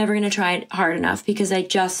 And I was never going to try it hard enough because I'm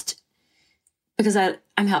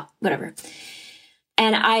whatever.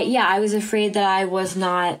 And I was afraid that I was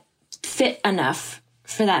not fit enough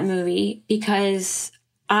for that movie because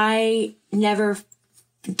I never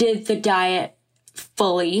did the diet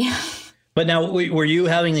fully. But now, were you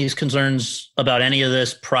having these concerns about any of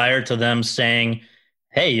this prior to them saying,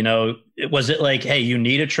 hey, was it like, hey, you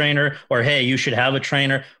need a trainer, or hey, you should have a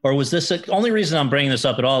trainer? Or was this the only reason I'm bringing this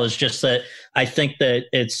up at all is just that I think that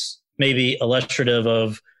it's maybe illustrative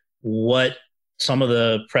of what some of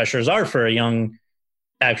the pressures are for a young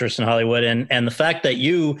actress in Hollywood. And the fact that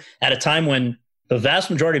you, at a time when the vast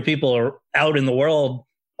majority of people are out in the world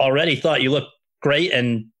already thought you looked great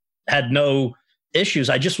and had no issues.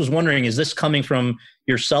 I just was wondering, is this coming from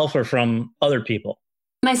yourself or from other people?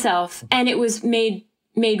 Myself. And it was made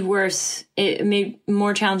worse. It made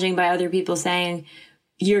more challenging by other people saying,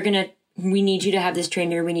 we need you to have this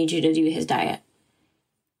trainer. We need you to do his diet.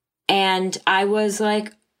 And I was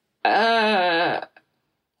like, okay,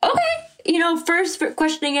 first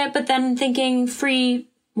questioning it, but then thinking free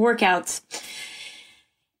workouts.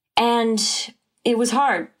 And it was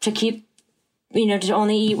hard to keep, to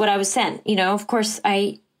only eat what I was sent. Of course,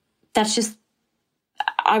 I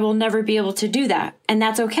will never be able to do that. And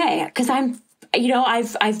that's okay. Cause I've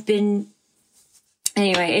been,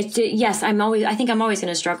 anyway, I think I'm always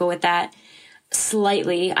going to struggle with that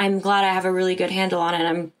slightly. I'm glad I have a really good handle on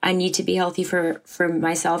it. I need to be healthy for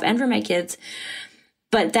myself and for my kids.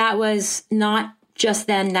 But that was not just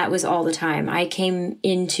then, that was all the time. I came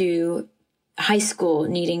into high school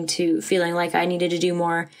feeling like I needed to do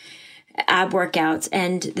more ab workouts.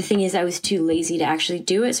 And the thing is, I was too lazy to actually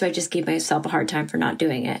do it. So I just gave myself a hard time for not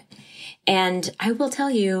doing it. And I will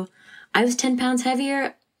tell you, I was 10 pounds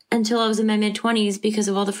heavier until I was in my mid-20s because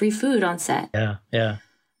of all the free food on set. Yeah, yeah.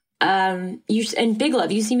 And Big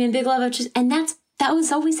Love, you see me in Big Love, that was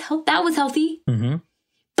healthy. Mm-hmm.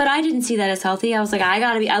 But I didn't see that as healthy. I was like, I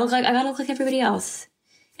gotta look like everybody else.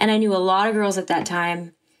 And I knew a lot of girls at that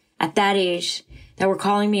time, at that age, that were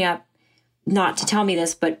calling me up, not to tell me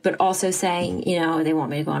this, but also saying, you know, they want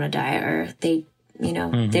me to go on a diet, or they, you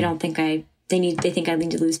know, they don't think they think I need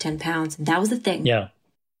to lose 10 pounds. And that was the thing. Yeah.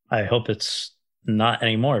 I hope it's not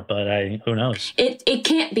anymore, but who knows? It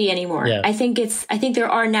can't be anymore. Yeah. I think there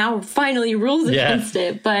are now finally rules against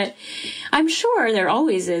it, but I'm sure there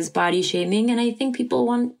always is body shaming, and I think people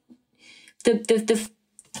want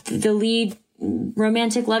the lead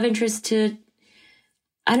romantic love interest to,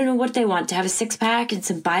 I don't know what they want, to have a 6-pack and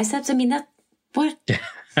some biceps. I mean, what?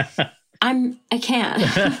 I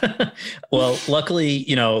can't. Well, luckily,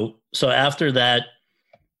 you know, so after that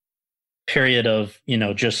period of, you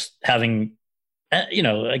know, just having, you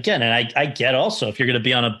know, again, and I get also, if you're going to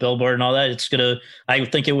be on a billboard and all that, I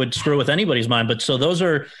think it would screw with anybody's mind. But so those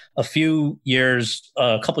are a couple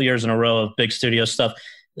years in a row of big studio stuff.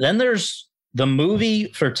 Then there's the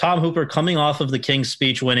movie for Tom Hooper coming off of the King's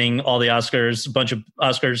Speech, winning all the Oscars, a bunch of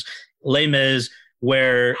Oscars, Les Mis,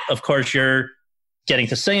 where, of course, you're getting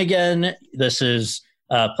to sing again. This is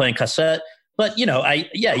playing Cosette. But, you know,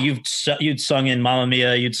 you'd sung in Mamma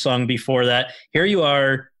Mia, you'd sung before that. Here you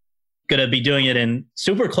are, going to be doing it in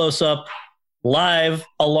super close-up, live,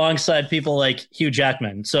 alongside people like Hugh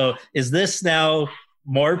Jackman. So is this now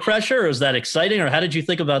more pressure, or is that exciting, or how did you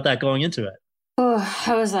think about that going into it? Oh,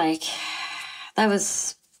 I was like, that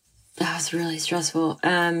was really stressful.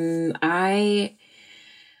 Going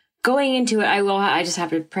into it, I just have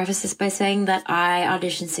to preface this by saying that I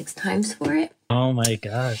auditioned 6 times for it. Oh my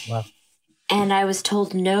God. Wow. And I was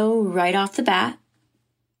told no right off the bat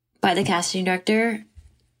by the casting director.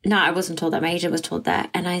 No, I wasn't told that. My agent was told that.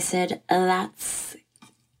 And I said, trust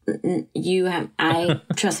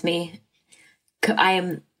me, I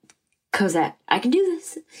am Cosette. I can do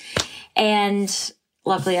this. And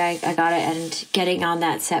luckily I got it. And getting on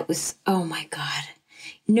that set was, oh my God.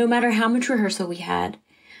 No matter how much rehearsal we had,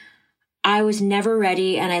 I was never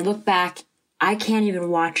ready. And I look back, I can't even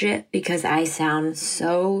watch it because I sound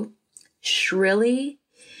so shrilly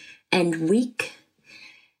and weak.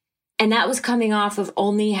 And that was coming off of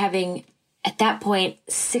only having, at that point,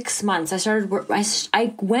 6 months.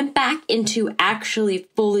 I went back into actually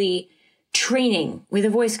fully training with a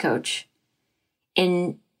voice coach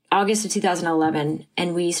in August of 2011.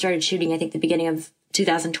 And we started shooting, I think, the beginning of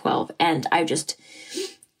 2012. And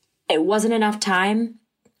it wasn't enough time.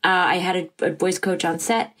 I had a voice coach on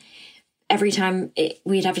set. Every time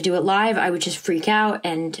we'd have to do it live, I would just freak out.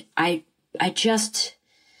 And I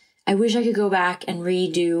wish I could go back and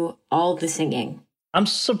redo all the singing. I'm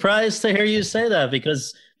surprised to hear you say that,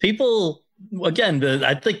 because people, again,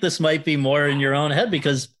 I think this might be more in your own head,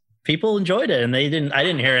 because people enjoyed it and I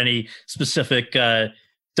didn't hear any specific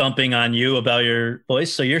dumping on you about your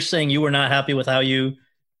voice. So you're saying you were not happy with how you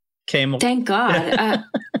came. Thank God.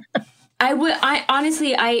 I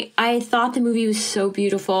honestly thought the movie was so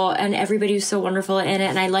beautiful and everybody was so wonderful in it,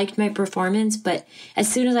 and I liked my performance. But as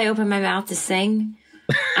soon as I opened my mouth to sing,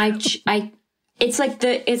 it's like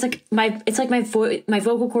my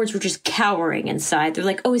vocal cords were just cowering inside. They're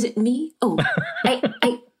like, oh, is it me? Oh,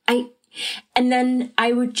 and then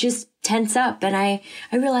I would just tense up, and I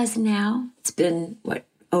realized now it's been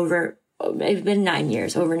over 9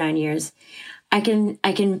 years, over 9 years. I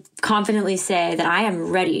can confidently say that I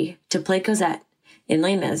am ready to play Cosette in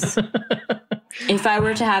Les Mis if I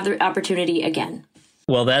were to have the opportunity again.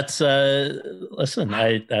 Well, that's listen,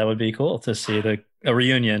 that would be cool to see a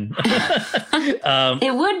reunion.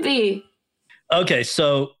 It would be. Okay,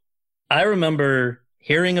 so I remember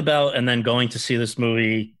hearing about and then going to see this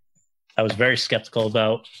movie. I was very skeptical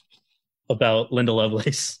about Linda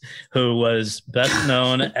Lovelace, who was best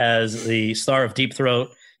known as the star of Deep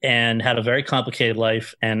Throat and had a very complicated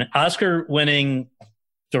life. And Oscar-winning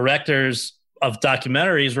directors of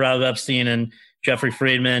documentaries, Rob Epstein and Jeffrey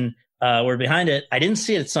Friedman, were behind it. I didn't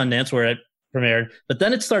see it at Sundance where it premiered, but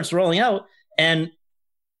then it starts rolling out. And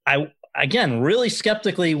I, again, really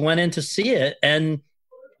skeptically went in to see it. And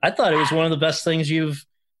I thought it was one of the best things you've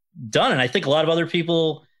done. And I think a lot of other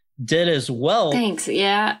people did as well. Thanks.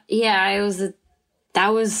 Yeah. That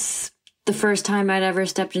was the first time I'd ever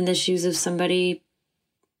stepped in the shoes of somebody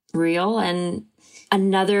real, and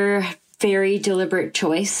another very deliberate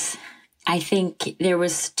choice. I think there were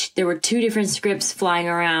 2 different scripts flying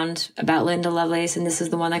around about Linda Lovelace, and this is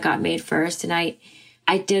the one that got made first. And I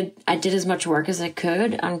did as much work as I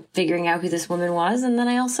could on figuring out who this woman was, and then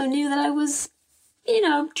I also knew that I was,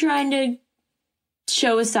 trying to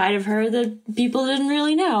show a side of her that people didn't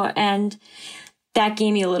really know, and that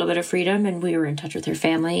gave me a little bit of freedom. And we were in touch with her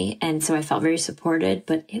family, and so I felt very supported.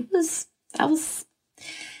 But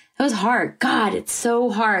That was hard. God, it's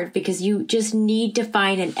so hard because you just need to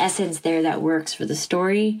find an essence there that works for the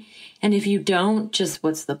story. And if you don't, just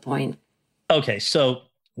what's the point? Okay, so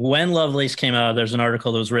when Lovelace came out, there's an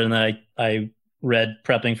article that was written that I read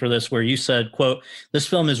prepping for this where you said, quote, "This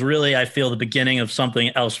film is really, I feel, the beginning of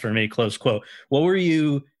something else for me," close quote. What were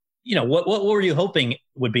you, what were you hoping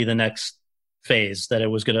would be the next phase that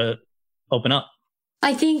it was going to open up?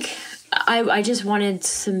 I think I just wanted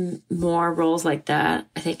some more roles like that.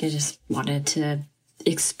 I think I just wanted to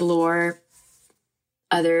explore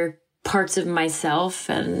other parts of myself,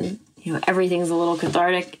 and everything's a little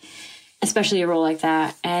cathartic, especially a role like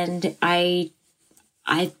that. And I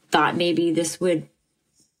thought maybe this would,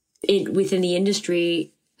 within the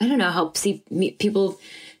industry, I don't know, help people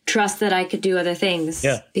trust that I could do other things.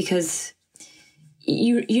 Yeah. Because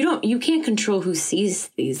you can't control who sees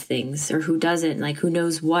these things or who doesn't, like who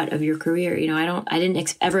knows what of your career. I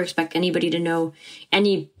didn't ever expect anybody to know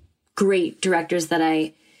any great directors that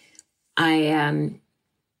I'm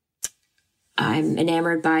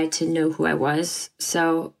enamored by to know who I was.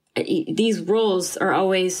 So these roles are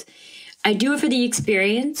always, I do it for the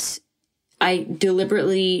experience. I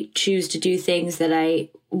deliberately choose to do things that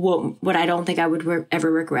what I don't think I would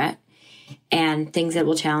ever regret, and things that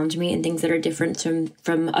will challenge me, and things that are different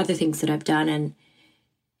from other things that I've done.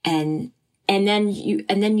 And then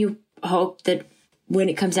you hope that when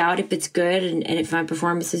it comes out, if it's good and if my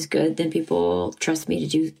performance is good, then people trust me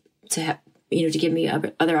to give me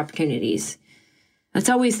other opportunities. That's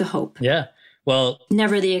always the hope. Yeah. Well,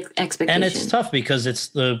 never the expectation. And it's tough because it's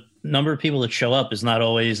the number of people that show up is not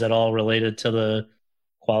always at all related to the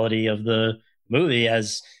quality of the movie.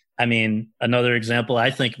 Another example,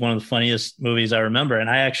 I think one of the funniest movies I remember,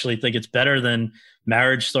 and I actually think it's better than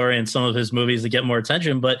Marriage Story and some of his movies that get more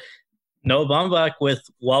attention, but Noah Baumbach with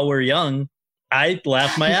While We're Young, I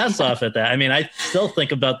laughed my ass off at that. I still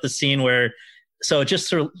think about the scene where, so just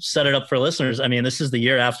to set it up for listeners, this is the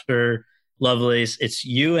year after Lovelace. It's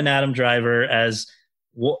you and Adam Driver as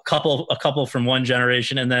a couple from one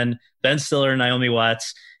generation, and then Ben Stiller and Naomi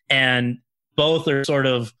Watts, and both are sort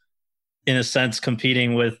of, in a sense,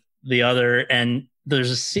 competing with the other. And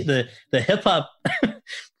there's the hip hop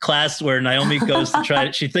class where Naomi goes to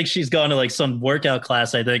try. She thinks she's going to like some workout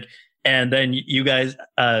class, I think, and then you guys,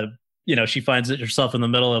 she finds herself in the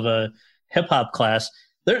middle of a hip hop class.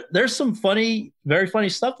 There's some funny, very funny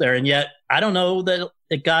stuff there, and yet I don't know that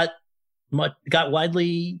it got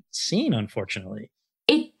widely seen, unfortunately.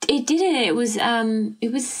 It didn't.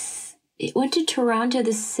 It went to Toronto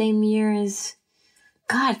the same year as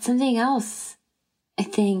something else. I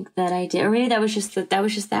think that I did, or maybe that was just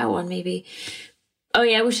that one. Maybe. Oh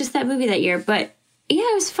yeah, it was just that movie that year. But yeah,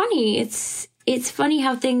 it was funny. It's funny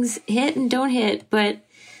how things hit and don't hit, but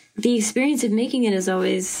the experience of making it is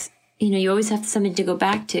always, you always have something to go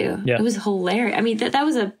back to. Yeah. It was hilarious. that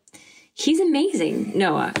was he's amazing,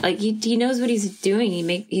 Noah. Like he knows what he's doing.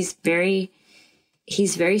 He's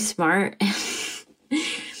very smart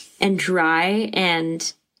and dry,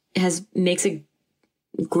 and makes a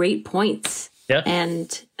great points. Yeah.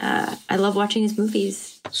 And I love watching his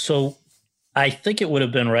movies. So I think it would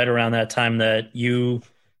have been right around that time that you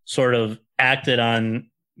sort of acted on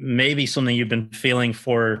maybe something you've been feeling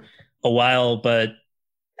for a while, but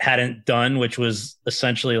hadn't done, which was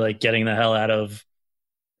essentially like getting the hell out of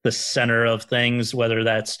the center of things, whether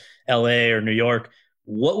that's LA or New York.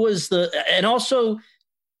 What was and also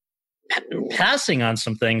passing on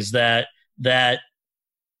some things that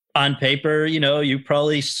on paper, you're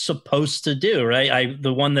probably supposed to do, right?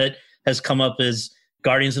 The one that has come up is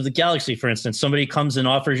Guardians of the Galaxy, for instance. Somebody comes and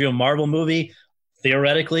offers you a Marvel movie.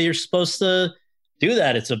 Theoretically, you're supposed to do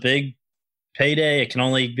that. It's a big payday. It can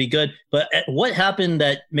only be good. But what happened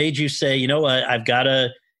that made you say, you know what, I've got to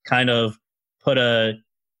kind of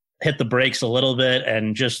hit the brakes a little bit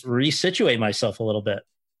and just resituate myself a little bit?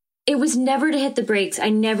 It was never to hit the brakes. I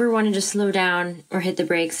never wanted to slow down or hit the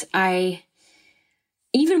brakes.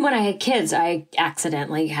 Even when I had kids, I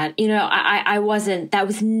accidentally had, I wasn't, that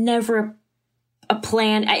was never a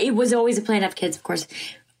plan. It was always a plan to have kids, of course.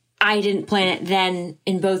 I didn't plan it then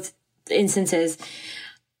in both instances.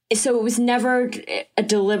 So it was never a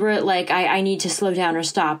deliberate, like, I need to slow down or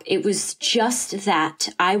stop. It was just that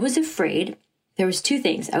I was afraid. There was two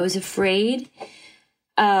things. I was afraid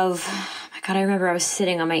of, oh my God, I remember I was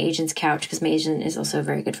sitting on my agent's couch, because my agent is also a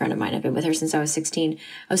very good friend of mine. I've been with her since I was 16.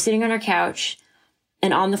 I was sitting on her couch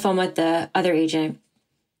and on the phone with the other agent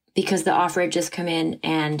because the offer had just come in,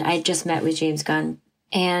 and I had just met with James Gunn.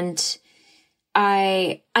 And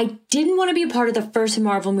I didn't want to be a part of the first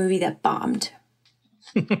Marvel movie that bombed.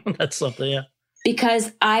 That's something, yeah.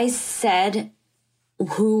 Because I said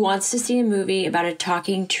who wants to see a movie about a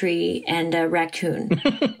talking tree and a raccoon?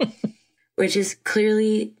 Which is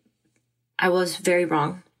clearly, I was very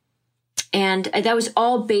wrong. And that was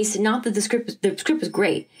all based, not that the script was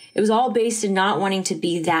great. It was all based in not wanting to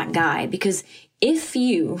be that guy. Because if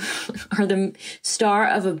you are the star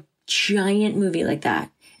of a giant movie like that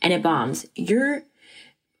and it bombs,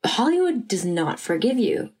 Hollywood does not forgive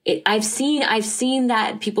you. I've seen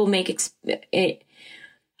that people make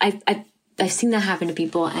I've seen that happen to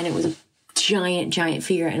people, and it was a giant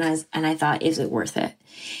figure, and I thought, is it worth it?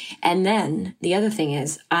 And then the other thing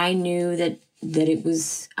is, I knew that it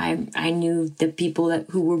was, I knew the people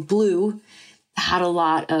who were blue had a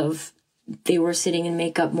lot of, they were sitting in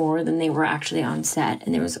makeup more than they were actually on set,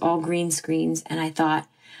 and there was all green screens, and I thought,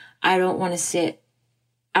 I don't want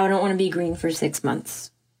to be green for 6 months.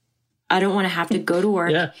 I don't want to have to go to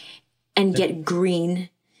work and get green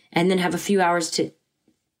and then have a few hours to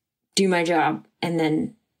do my job and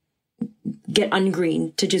then get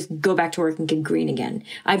ungreen to just go back to work and get green again.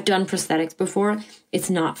 I've done prosthetics before. It's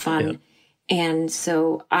not fun. Yeah. And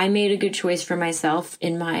so I made a good choice for myself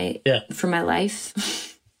for my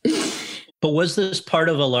life. But was this part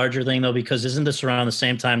of a larger thing though? Because isn't this around the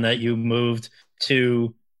same time that you moved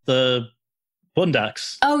to the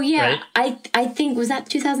Boondocks? Oh yeah. Right? I think, was that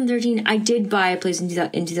 2013? I did buy a place in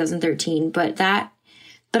 2013, but I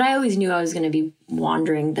always knew I was going to be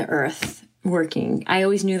wandering the earth working. I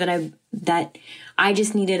always knew that I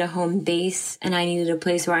just needed a home base, and I needed a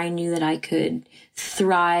place where I knew that I could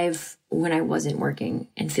thrive when I wasn't working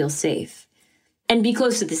and feel safe and be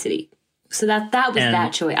close to the city. So that was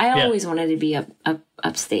that choice. I always wanted to be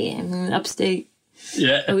upstate. Upstate.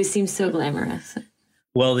 Yeah. It always seems so glamorous.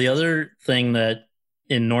 Well, the other thing that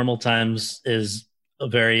in normal times is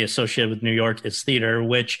very associated with New York is theater,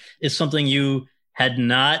 which is something you had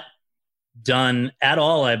not done at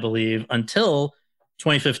all, I believe, until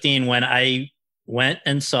 2015 when I went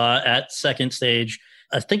and saw at Second Stage,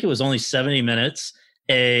 I think it was only 70 minutes,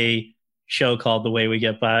 a show called The Way We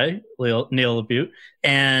Get By, Neil LaBute.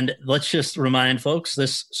 And let's just remind folks,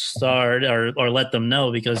 this starred, or let them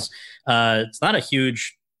know, because it's not a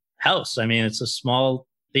huge house. I mean, it's a small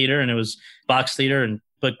theater, and it was box theater,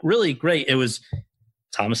 but really great. It was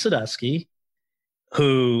Thomas Sadoski,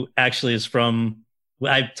 who actually is from,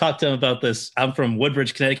 I talked to him about this. I'm from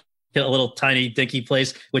Woodbridge, Connecticut, a little tiny dinky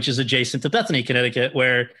place, which is adjacent to Bethany, Connecticut,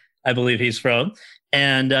 where I believe he's from,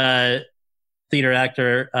 and theater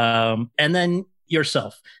actor. And then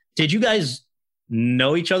yourself. Did you guys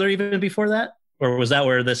know each other even before that? Or was that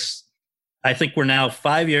where this, I think we're now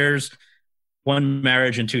 5 years, 1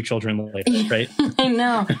 marriage and 2 children later, right? I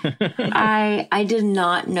know. I did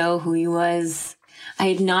not know who he was. I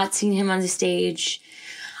had not seen him on the stage.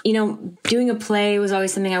 You know, doing a play was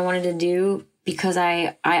always something I wanted to do because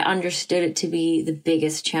I understood it to be the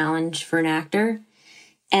biggest challenge for an actor,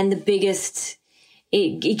 and the biggest,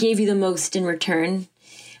 it gave you the most in return.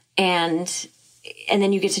 And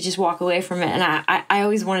then you get to just walk away from it. And I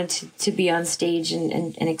always wanted to be on stage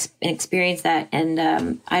and experience that. And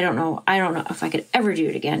I don't know if I could ever do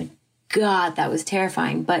it again. God, that was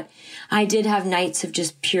terrifying. But I did have nights of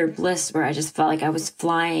just pure bliss where I just felt like I was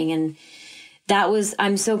flying. And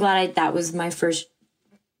I'm so glad that was my first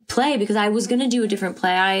play, because I was going to do a different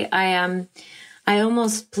play. I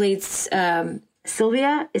almost played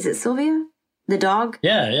Sylvia. Is it Sylvia? The dog?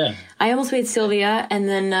 Yeah. I almost played Sylvia, and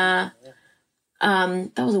then that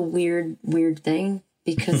was a weird thing,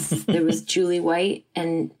 because there was Julie White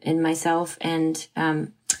and myself and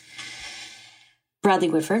Bradley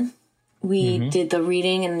Whitford. We did the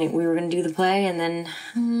reading, and we were going to do the play, and then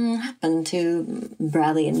happened to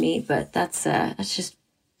Bradley and me. But that's just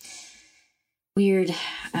weird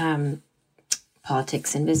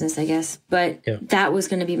politics and business, I guess. But that was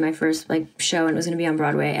going to be my first show, and it was going to be on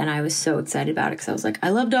Broadway, and I was so excited about it because I was like, I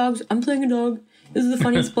love dogs. I'm playing a dog. This is the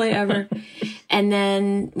funniest play ever. And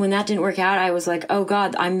then when that didn't work out, I was like, oh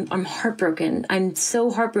God, I'm heartbroken. I'm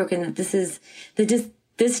so heartbroken that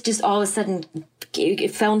this just all of a sudden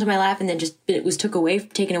it fell into my lap, and then it was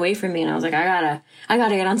taken away from me. And I was like, I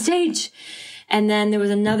gotta get on stage. And then there was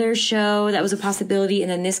another show that was a possibility.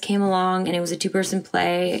 And then this came along, and it was a 2-person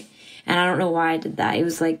play. And I don't know why I did that. It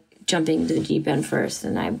was like jumping to the deep end first.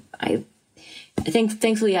 And I think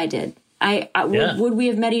thankfully I did. Would we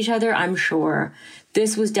have met each other? I'm sure.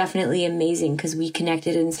 This was definitely amazing because we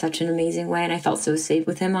connected in such an amazing way. And I felt so safe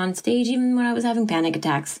with him on stage, even when I was having panic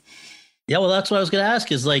attacks. Yeah, well, that's what I was going to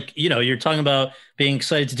ask is you're talking about being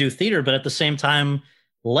excited to do theater, but at the same time,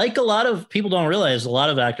 like a lot of people don't realize, a lot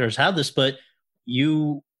of actors have this, but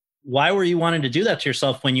why were you wanting to do that to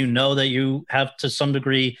yourself when you know that you have to some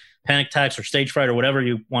degree panic attacks or stage fright or whatever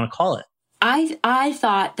you want to call it? I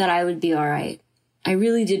thought that I would be all right. I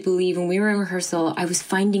really did believe when we were in rehearsal, I was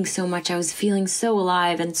finding so much. I was feeling so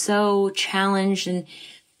alive and so challenged and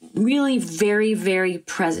really very, very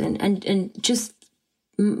present. And just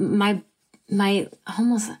my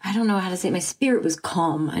almost, I don't know how to say it, my spirit was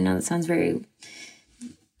calm. I know that sounds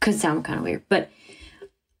could sound kind of weird, but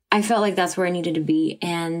I felt like that's where I needed to be.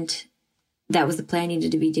 And that was the play I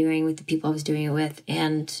needed to be doing with the people I was doing it with.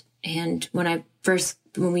 And when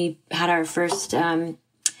we had our first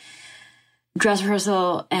dress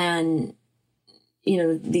rehearsal and,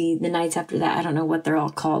 the nights after that, I don't know what they're all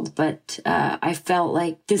called, but I felt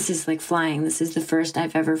like this is like flying. This is the first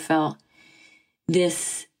I've ever felt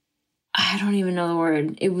this. I don't even know the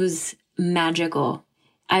word. It was magical.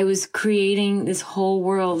 I was creating this whole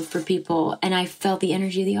world for people, and I felt the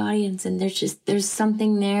energy of the audience, and there's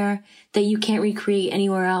something there that you can't recreate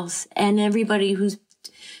anywhere else. And everybody who's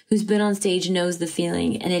been on stage knows the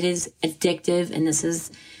feeling, and it is addictive, and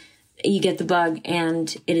you get the bug,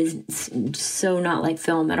 and it is so not like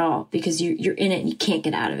film at all, because you're in it and you can't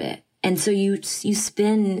get out of it. And so you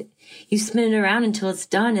spin it around until it's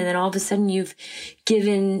done. And then all of a sudden you've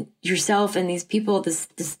given yourself and these people this,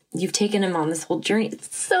 you've taken them on this whole journey.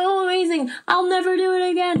 It's so amazing. I'll never do it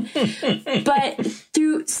again. But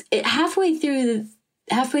halfway through,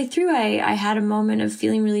 I had a moment of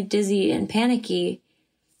feeling really dizzy and panicky,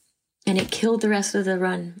 and it killed the rest of the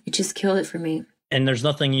run. It just killed it for me. And there's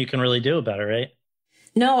nothing you can really do about it, right?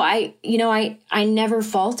 No, I never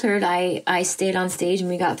faltered. I stayed on stage and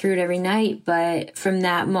we got through it every night. But from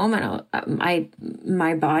that moment,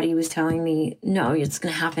 my body was telling me, no, it's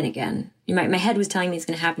going to happen again. My head was telling me it's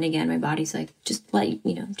going to happen again. My body's like, just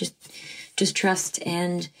just trust.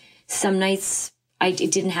 And some nights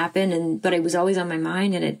it didn't happen, but it was always on my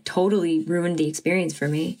mind, and it totally ruined the experience for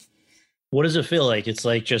me. What does it feel like? It's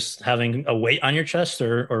like just having a weight on your chest,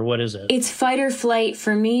 or what is it? It's fight or flight.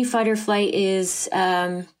 For me, fight or flight is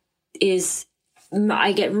I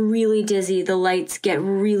get really dizzy. The lights get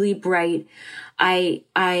really bright.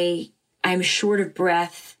 I'm short of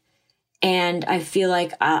breath, and I feel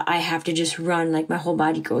like I have to just run. Like my whole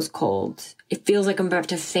body goes cold. It feels like I'm about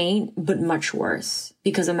to faint, but much worse,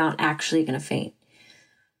 because I'm not actually going to faint.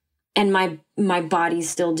 And my body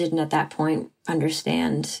still didn't at that point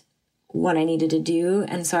understand what I needed to do.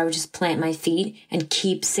 And so I would just plant my feet and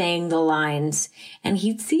keep saying the lines, and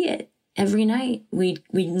he'd see it every night. We'd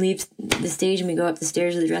leave the stage and we go up the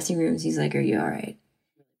stairs of the dressing rooms. He's like, are you all right?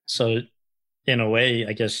 So in a way,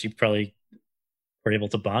 I guess you probably were able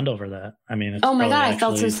to bond over that. I mean, oh my God, I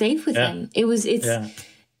felt so safe with him.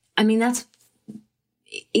 I mean,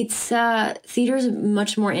 theater is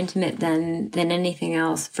much more intimate than anything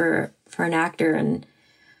else for an actor. And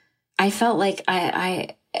I felt like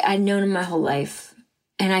I'd known him my whole life,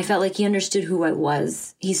 and I felt like he understood who I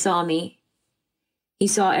was. He saw me. He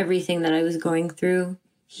saw everything that I was going through.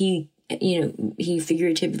 He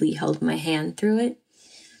figuratively held my hand through it.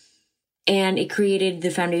 And it created the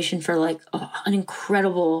foundation for like an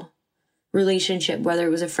incredible relationship, whether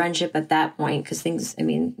it was a friendship at that point, because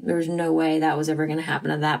there was no way that was ever going to happen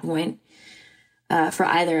at that point for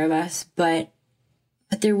either of us. But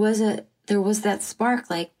there was that spark,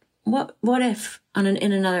 like, what if in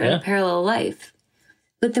a parallel life?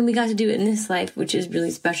 But then we got to do it in this life, which is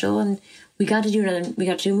really special, and we got to do a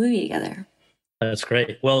movie together. That's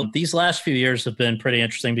great. Well, these last few years have been pretty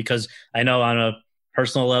interesting, because I know on a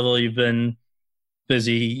personal level you've been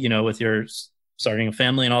busy, with your starting a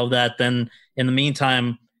family and all of that. Then in the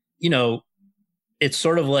meantime, it's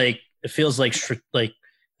sort of like, it feels like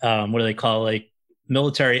what do they call, like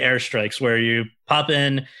military airstrikes, where you pop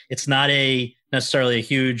in. It's not necessarily a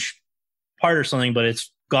huge part or something, but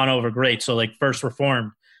it's gone over great. So like First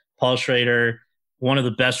Reformed, Paul Schrader, one of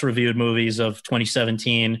the best reviewed movies of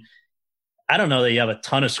 2017. I don't know that you have a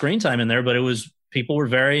ton of screen time in there, but people were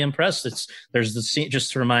very impressed. There's the scene,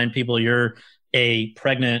 just to remind people, you're a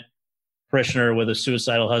pregnant parishioner with a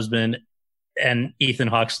suicidal husband, and Ethan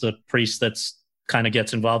Hawke's the priest that's kind of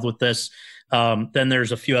gets involved with this. Then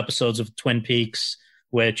there's a few episodes of Twin Peaks,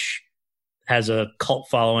 which has a cult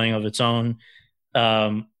following of its own.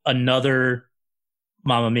 Another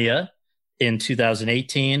Mamma Mia in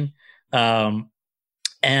 2018.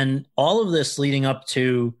 And all of this leading up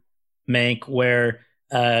to Mank, where,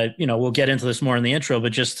 we'll get into this more in the intro,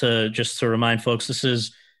 but just to remind folks, this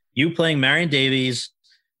is you playing Marion Davies,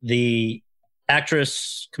 the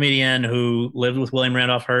actress, comedian who lived with William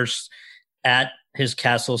Randolph Hearst at his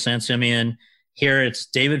castle, San Simeon. Here it's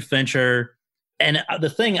David Fincher. And the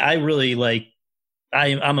thing I really like,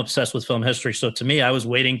 I'm obsessed with film history. So to me, I was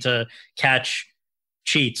waiting to catch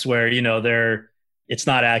cheats where, it's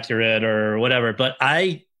not accurate or whatever. But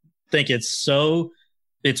I think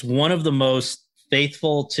it's one of the most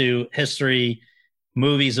faithful to history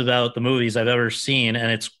movies about the movies I've ever seen.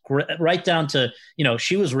 And it's right down to,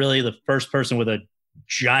 she was really the first person with a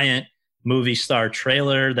giant movie star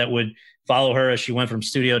trailer that would follow her as she went from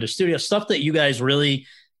studio to studio, stuff that you guys really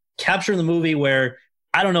capture in the movie, where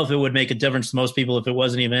I don't know if it would make a difference to most people if it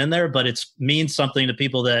wasn't even in there, but it means something to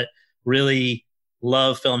people that really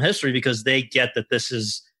love film history because they get that this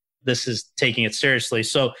is taking it seriously.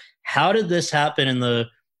 So how did this happen in the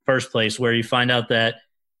first place, where you find out that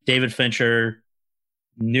David Fincher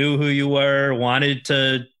knew who you were, wanted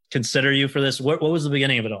to consider you for this? What was the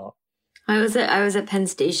beginning of it all? I was at Penn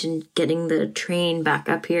Station getting the train back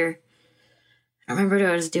up here. I remember what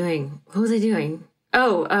I was doing. What was I doing?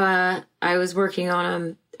 Oh, I was working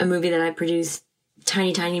on a movie that I produced,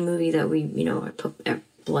 tiny movie that we, I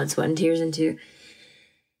put blood, sweat, and tears into.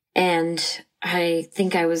 And I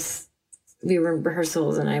think we were in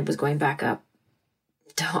rehearsals and I was going back up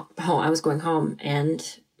to home. I was going home,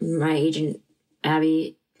 and my agent,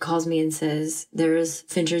 Abby, calls me and says,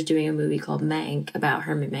 Fincher's doing a movie called Mank about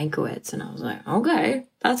Herman Mankiewicz. And I was like, okay,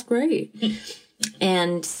 that's great.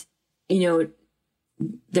 And,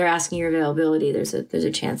 they're asking your availability. There's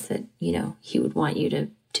a chance that, he would want you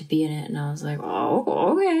to be in it. And I was like,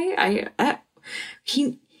 oh, okay.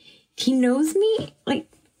 He knows me?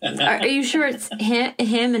 Like, are you sure it's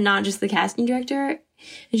him and not just the casting director?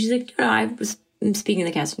 And she's like, no, I'm speaking to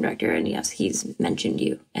the casting director, and yes, he's mentioned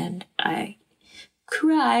you. And I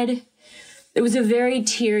cried. It was a very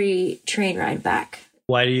teary train ride back.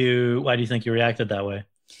 Why do you think you reacted that way?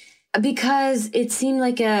 Because it seemed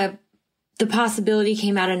like the possibility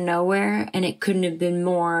came out of nowhere, and it couldn't have been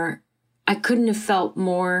more. I couldn't have felt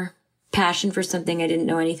more passion for something I didn't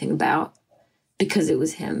know anything about, because it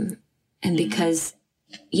was him. And because,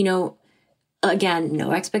 again,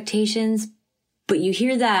 no expectations, but you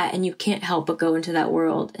hear that and you can't help but go into that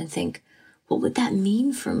world and think, what would that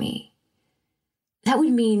mean for me? That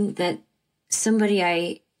would mean that somebody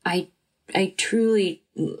I truly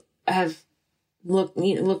have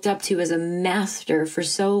looked up to as a master for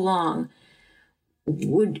so long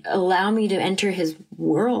would allow me to enter his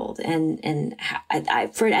world. And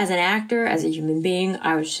for it, as an actor, as a human being,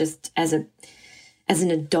 I was just, as an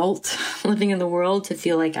adult living in the world, to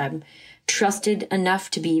feel like I'm trusted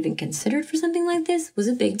enough to be even considered for something like this was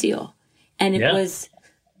a big deal. And it was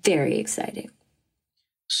very exciting.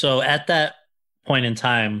 So at that point in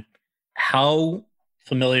time, how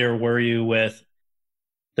familiar were you with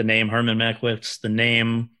the name Herman Mankiewicz, the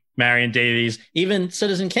name Marion Davies, even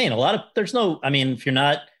Citizen Kane? If you're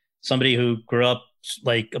not somebody who grew up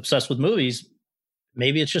like obsessed with movies,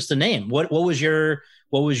 maybe it's just a name. What was your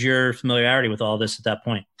familiarity with all this at that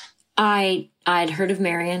point? I'd heard of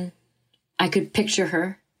Marion. I could picture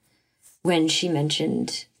her when she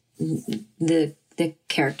mentioned the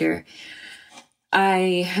character.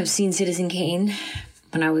 I have seen Citizen Kane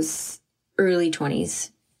when I was early 20s,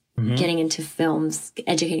 getting into films,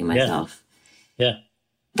 educating myself. Yeah.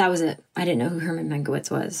 That was it. I didn't know who Herman Mankiewicz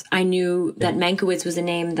was. I knew that Mankiewicz was a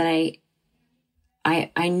name that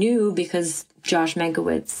I knew because Josh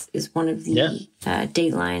Mankiewicz is one of the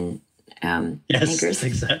Dateline anchors.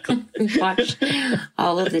 Exactly. We've watched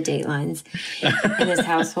all of the Datelines in this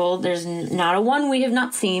household. There's not a one we have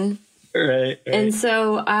not seen. Right. And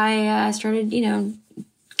so I started,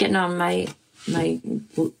 getting on my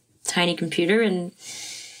tiny computer and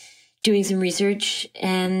doing some research.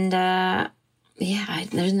 And I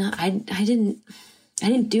didn't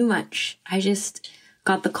do much. I just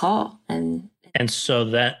got the call. And so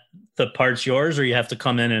that the part's yours, or you have to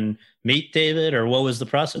come in and meet David, or what was the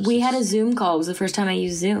process? We had a Zoom call. It was the first time I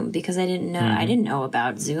used Zoom because I didn't know. I didn't know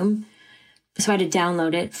about Zoom. So I had to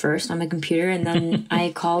download it first on my computer, and then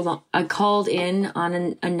I called in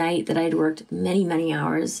on a night that I'd worked many, many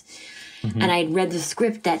hours, and I'd read the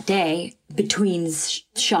script that day between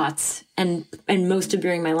shots and most of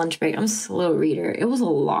during my lunch break. I'm a slow reader. It was a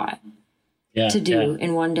lot to do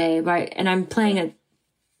in one day. And I'm playing a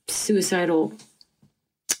suicidal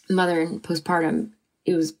mother in postpartum.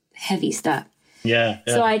 It was heavy stuff. Yeah.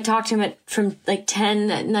 So I talked to him from like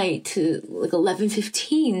 10 at night to like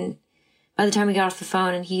 11:15. By the time we got off the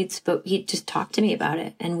phone, and he just talked to me about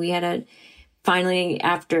it. And we had finally,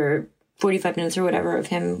 after 45 minutes or whatever of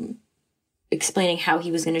him explaining how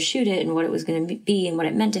he was going to shoot it and what it was going to be and what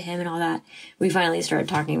it meant to him and all that, we finally started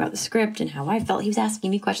talking about the script and how I felt. He was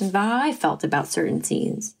asking me questions about how I felt about certain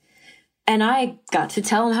scenes. And I got to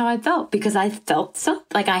tell him how I felt because I felt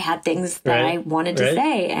like I had things that I wanted to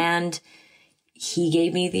say. And he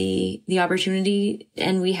gave me the opportunity,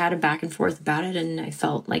 and we had a back and forth about it. And I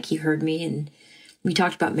felt like he heard me and we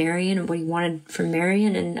talked about Marion and what he wanted from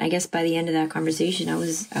Marion. And I guess by the end of that conversation, I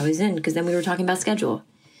was in, because then we were talking about schedule.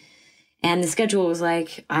 And the schedule was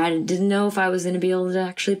like, I didn't know if I was going to be able to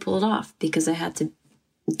actually pull it off, because I had to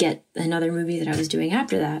get another movie that I was doing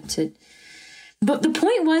after that. But the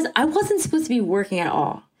point was, I wasn't supposed to be working at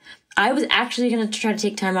all. I was actually going to try to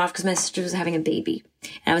take time off because my sister was having a baby.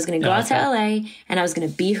 And I was going to go out to LA, and I was going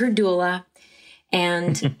to be her doula.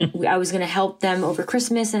 And I was going to help them over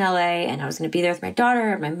Christmas in LA, and I was going to be there with my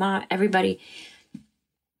daughter, my mom, everybody.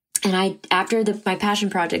 And after my passion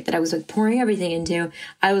project that I was like pouring everything into,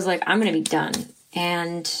 I was like, I'm going to be done.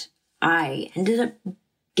 And I ended up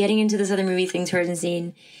getting into this other movie, Things Heard and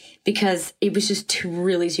Seen, because it was just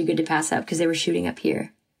really too good to pass up, because they were shooting up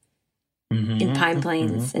here in Pine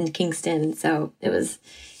Plains and Kingston. So it was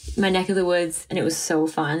my neck of the woods, and it was so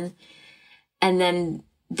fun. And then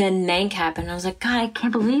Mank happened. I was like, God, I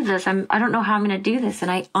can't believe this. I don't know how I'm going to do this. And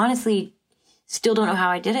I honestly still don't know how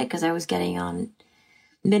I did it, because I was getting on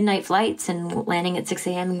midnight flights and landing at 6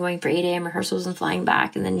 a.m. and going for 8 a.m. rehearsals and flying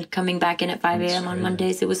back, and then coming back in at 5 a.m. on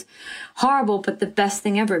Mondays. It was horrible, but the best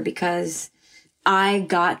thing ever, because I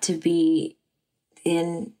got to be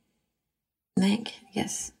in Mank, I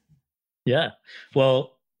guess. Yeah.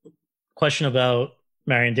 Well, question about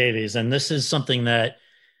Marion Davies. And this is something that,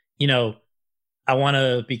 I want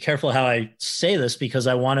to be careful how I say this, because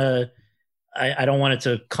I don't want it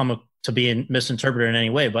to come to be misinterpreted in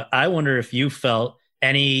any way, but I wonder if you felt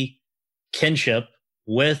any kinship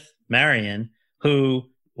with Marion, who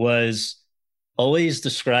was always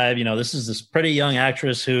described, this is this pretty young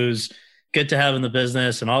actress who's good to have in the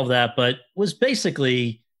business and all of that, but was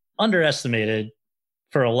basically underestimated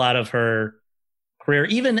for a lot of her career.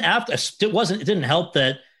 Even after, it didn't help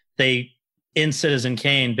that they, in Citizen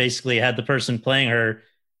Kane, basically had the person playing her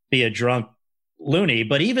be a drunk loony.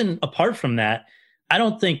 But even apart from that, I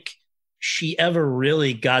don't think she ever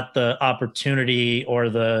really got the opportunity or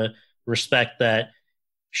the respect that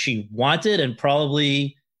she wanted and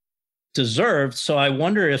probably deserved. So I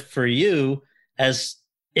wonder if for you,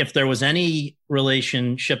 if there was any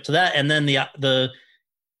relationship to that. And then the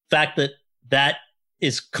fact that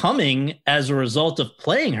is coming as a result of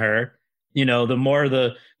playing her, the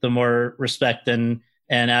more respect and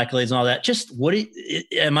accolades and all that. Just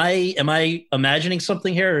am I imagining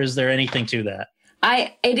something here, or is there anything to that?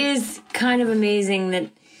 It is kind of amazing that,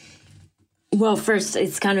 well, first,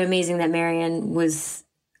 it's kind of amazing that Marion was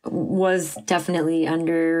definitely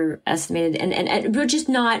underestimated and but just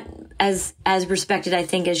not as respected, I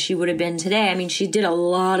think, as she would have been today. I mean, she did a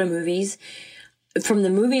lot of movies. From the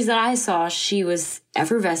movies that I saw, she was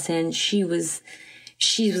effervescent. She was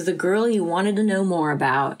the girl you wanted to know more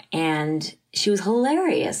about, and she was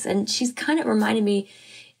hilarious. And she's kind of reminded me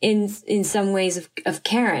in some ways of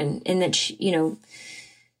Karen, in that she,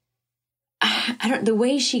 the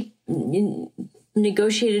way she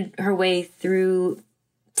negotiated her way through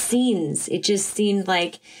scenes, it just seemed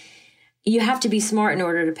like you have to be smart in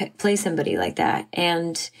order to play somebody like that.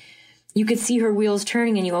 And you could see her wheels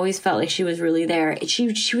turning, and you always felt like she was really there. She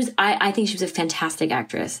was, I think she was a fantastic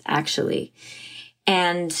actress, actually.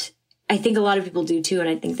 And I think a lot of people do too. And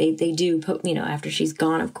I think they do, after she's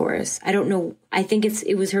gone, of course. I don't know. I think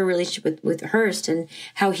it was her relationship with Hearst, and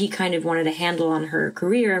how he kind of wanted a handle on her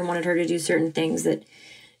career and wanted her to do certain things that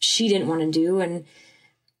she didn't want to do.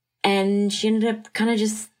 And she ended up kind of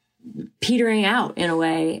just petering out in a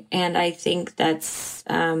way. And I think that's,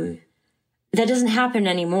 that doesn't happen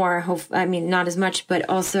anymore. I mean, not as much, but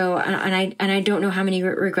also, and I don't know how many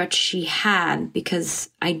regrets she had, because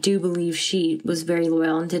I do believe she was very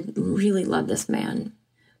loyal and did really love this man.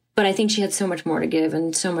 But I think she had so much more to give,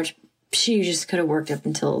 and so much she just could have worked up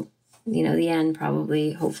until, the end,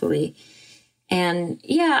 probably, hopefully. And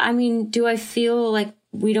yeah, I mean, do I feel like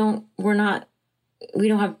we don't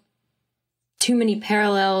have too many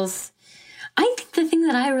parallels? I think the thing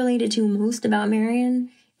that I related to most about Marion,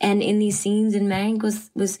 and in these scenes in Mank,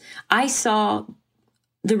 was I saw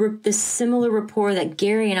the similar rapport that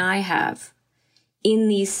Gary and I have in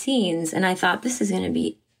these scenes, and I thought, this is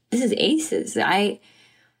aces. I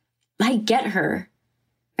get her.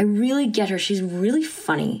 I really get her. She's really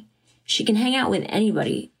funny. She can hang out with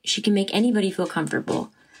anybody. She can make anybody feel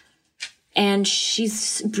comfortable. And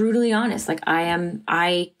she's brutally honest. Like,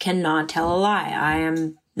 I cannot tell a lie. I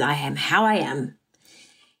am how I am.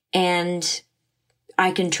 And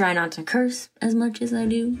I can try not to curse as much as I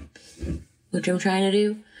do, which I'm trying to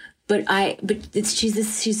do. But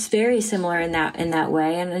she's very similar in that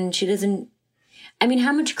way. And she doesn't, I mean,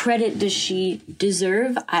 how much credit does she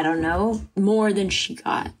deserve? I don't know. More than she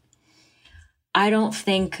got. I don't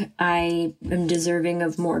think I am deserving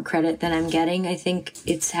of more credit than I'm getting. I think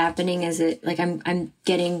it's happening as I'm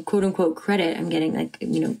getting quote unquote credit. I'm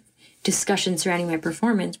getting discussion surrounding my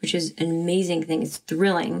performance, which is an amazing thing. It's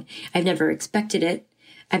thrilling. I've never expected it.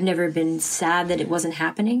 I've never been sad that it wasn't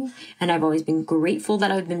happening. And I've always been grateful that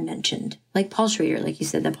I've been mentioned. Like Paul Schrader, like you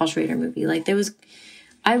said, that Paul Schrader movie. Like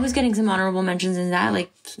I was getting some honorable mentions in that,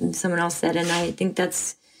 like someone else said. And I think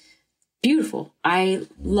that's beautiful. I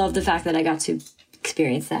love the fact that I got to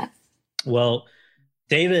experience that. Well,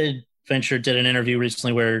 David Fincher did an interview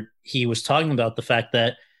recently where he was talking about the fact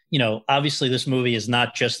that, obviously this movie is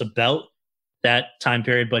not just about that time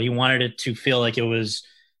period, but he wanted it to feel like it was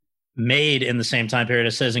made in the same time period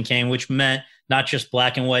as Citizen Kane, which meant not just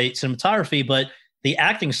black and white cinematography, but the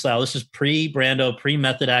acting style. This is pre-Brando,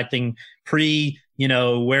 pre-method acting,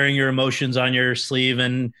 wearing your emotions on your sleeve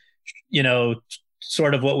and,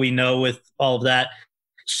 sort of what we know with all of that.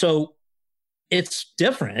 So it's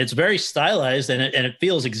different. It's very stylized and it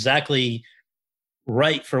feels exactly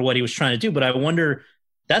right for what he was trying to do. But I wonder,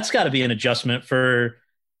 that's got to be an adjustment for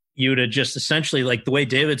you to just essentially, like the way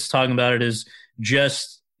David's talking about it is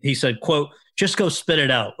just, he said, quote, just go spit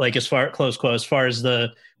it out. Like close quote, as far as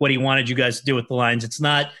what he wanted you guys to do with the lines. It's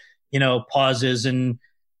not, pauses and,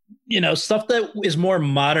 stuff that is more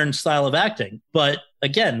modern style of acting. But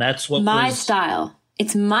again, that's what style.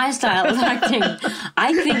 It's my style of acting.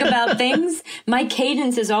 I think about things. My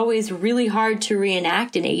cadence is always really hard to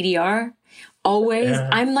reenact in ADR. Always. Yeah.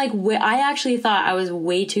 I'm like, I actually thought I was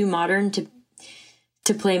way too modern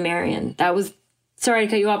to play Marion. That was, sorry to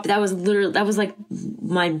cut you off, but that was like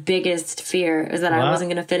my biggest fear, is that I wasn't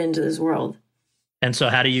going to fit into this world. And so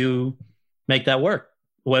how do you make that work?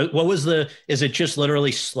 What was is it just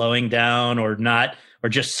literally slowing down or not, or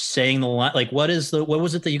just saying the line? Like, what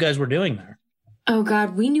was it that you guys were doing there? Oh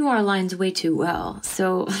God, we knew our lines way too well.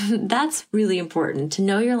 So that's really important. To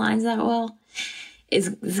know your lines that well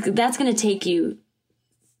that's going to take you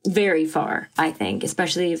very far, I think,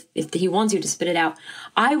 especially if he wants you to spit it out.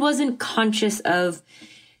 I wasn't conscious of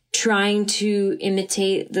trying to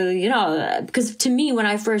imitate because to me, when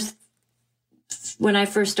I first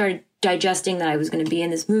started digesting that I was going to be in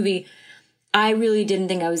this movie, I really didn't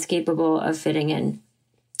think I was capable of fitting in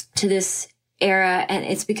to this era. And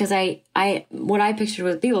it's because what I pictured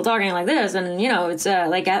was people talking like this, and it's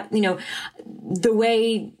the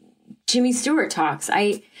way Jimmy Stewart talks.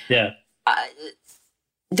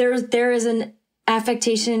 There is an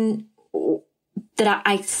affectation that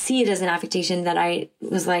I see it as an affectation that I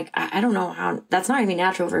was like, I don't know how, that's not even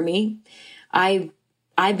natural for me.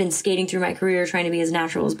 I've been skating through my career trying to be as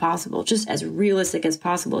natural as possible, just as realistic as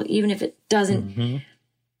possible, even if it doesn't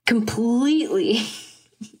completely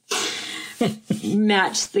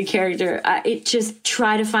match the character. It just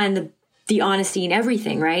try to find the honesty in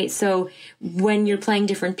everything, right? So when you're playing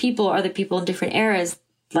different people, other people in different eras,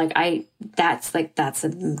 that's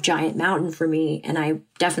a giant mountain for me, and I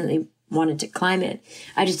definitely wanted to climb it.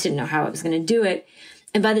 I just didn't know how I was going to do it.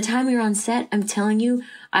 And by the time we were on set, I'm telling you,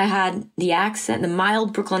 I had the accent, the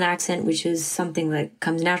mild Brooklyn accent, which is something that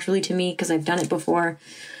comes naturally to me because I've done it before.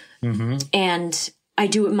 Mm-hmm. And I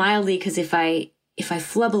do it mildly because if I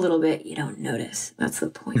flub a little bit, you don't notice. That's the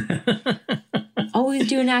point. Always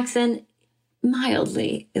do an accent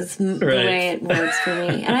mildly is the way it works for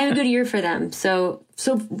me. And I have a good ear for them. So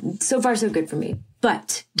far, so good for me.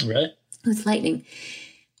 But with lightning,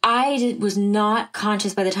 I was not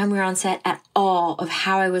conscious by the time we were on set at all of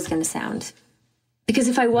how I was going to sound. Because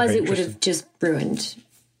if I was, it would have just ruined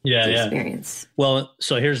the experience. Well,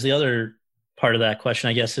 so here's the other part of that question,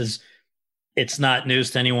 I guess, is it's not news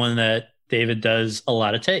to anyone that David does a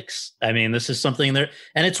lot of takes. I mean, this is something there,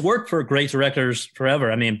 and it's worked for great directors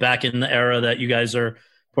forever. I mean, back in the era that you guys are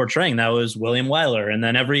portraying, that was William Wyler. And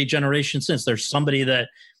then every generation since, there's somebody that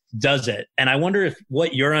does it. And I wonder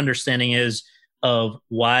what your understanding is of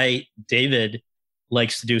why David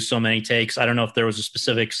likes to do so many takes. I don't know if there was a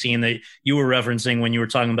specific scene that you were referencing when you were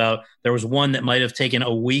talking about, there was one that might have taken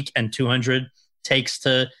a week and 200 takes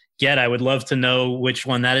to get. I would love to know which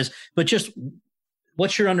one that is, but just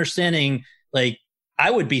what's your understanding? Like, I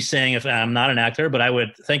would be saying, if I'm not an actor, but I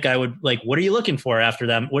would think what are you looking for after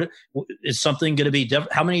that? What is something going to be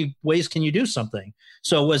different? How many ways can you do something?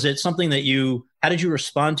 So was it something that how did you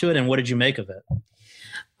respond to it, and what did you make of it?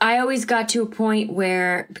 I always got to a point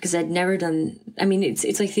where, because I'd never done, I mean,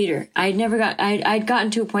 it's like theater. I'd gotten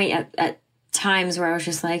to a point at times where I was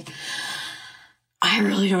just like, I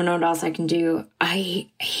really don't know what else I can do. I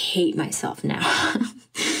hate myself now.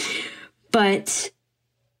 But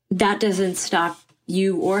that doesn't stop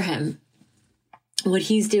you or him. What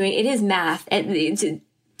he's doing, it is math.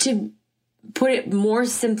 To put it more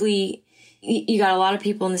simply, you got a lot of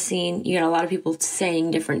people in the scene. You got a lot of people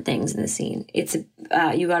saying different things in the scene. It's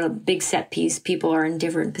you got a big set piece. People are in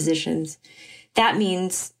different positions. That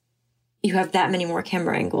means you have that many more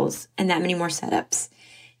camera angles and that many more setups.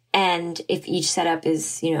 And if each setup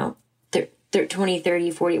is, 20,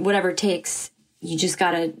 30, 40, whatever it takes, you just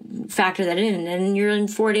got to factor that in. And you're in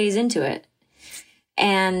 4 days into it.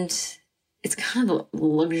 And it's kind of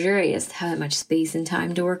luxurious to have that much space and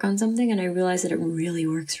time to work on something. And I realize that it really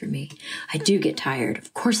works for me. I do get tired.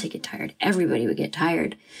 Of course I get tired. Everybody would get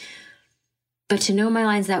tired. But to know my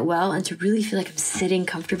lines that well and to really feel like I'm sitting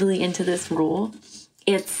comfortably into this role,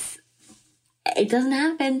 it doesn't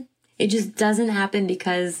happen. It just doesn't happen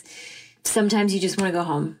because sometimes you just want to go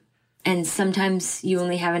home. And sometimes you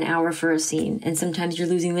only have an hour for a scene. And sometimes you're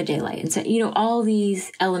losing the daylight. And so, all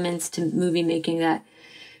these elements to movie making that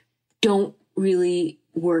don't really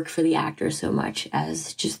work for the actor so much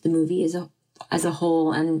as just the movie as a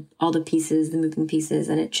whole and all the pieces, the moving pieces.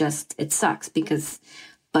 And it sucks because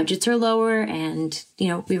budgets are lower and,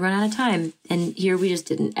 we run out of time. And here we just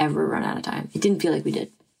didn't ever run out of time. It didn't feel like we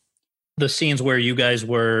did. The scenes where you guys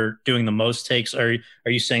were doing the most takes, are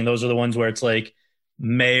you saying those are the ones where it's like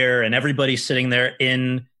Mayor and everybody sitting there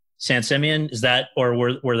in San Simeon? Is that, or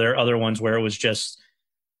were there other ones where it was just,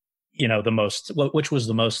 the most, which was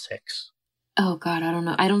the most takes? Oh God, I don't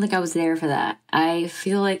know. I don't think I was there for that. I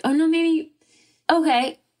feel like, oh no, maybe,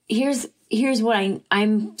 okay, here's what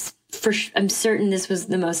I'm certain this was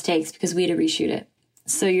the most takes because we had to reshoot it.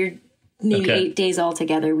 So you're maybe 8 days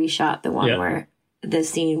altogether. We shot the one where the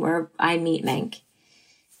scene where I meet Mank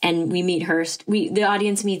and we meet Hearst. The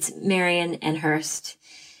audience meets Marion and Hearst.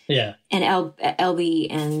 Yeah. And LB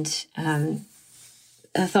and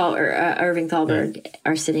Irving Thalberg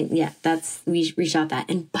are sitting. Yeah, we shot that.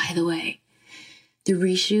 And by the way, the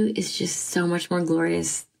reshoot is just so much more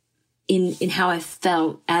glorious in how I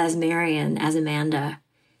felt as Marion, as Amanda,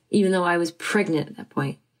 even though I was pregnant at that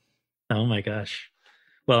point. Oh my gosh.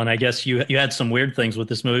 Well, and I guess you had some weird things with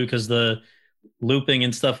this movie because the looping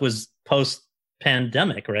and stuff was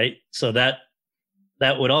post-pandemic, right? So that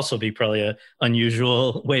would also be probably an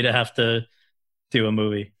unusual way to have to do a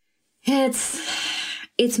movie.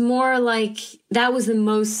 It's more like that was the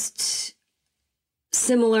most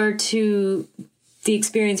similar to the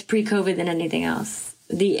experience pre-COVID than anything else.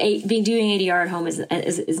 Doing ADR at home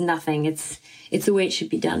is nothing. It's the way it should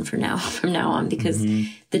be done from now on because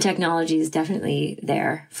the technology is definitely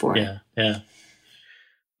there for it. Yeah.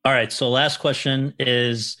 All right. So last question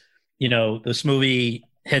is, this movie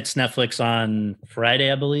hits Netflix on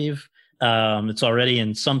Friday, I believe. It's already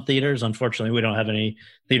in some theaters. Unfortunately, we don't have any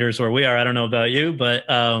theaters where we are. I don't know about you, but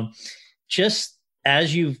just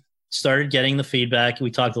as you've started getting the feedback,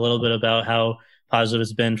 we talked a little bit about how positive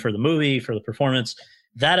it's been for the movie, for the performance,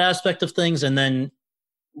 that aspect of things, and then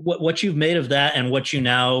what you've made of that and what you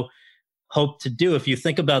now hope to do. If you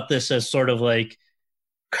think about this as sort of like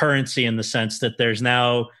currency in the sense that there's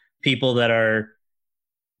now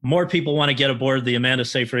more people want to get aboard the Amanda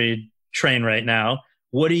Seyfried train right now.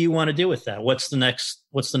 What do you want to do with that? What's the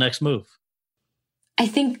next move? I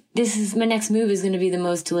think my next move is going to be the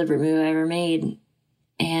most deliberate move I ever made.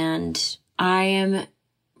 And I am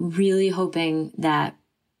really hoping that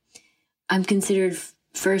I'm considered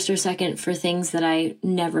first or second for things that I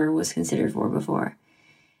never was considered for before.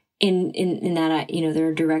 In that, there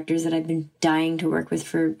are directors that I've been dying to work with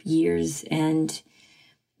for years and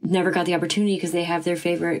never got the opportunity because they have their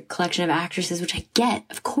favorite collection of actresses, which I get,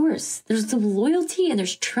 of course. There's some loyalty and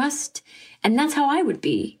there's trust, and that's how I would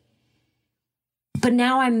be. But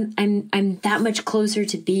now I'm that much closer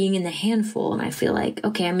to being in the handful, and I feel like,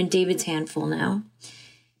 okay, I'm in David's handful now.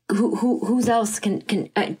 Who's else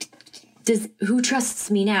who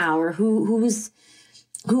trusts me now, or who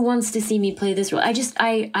wants to see me play this role?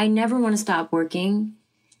 I never want to stop working.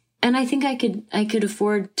 And I think I could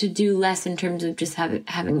afford to do less in terms of just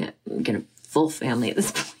having a full family at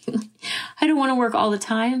this point. I don't want to work all the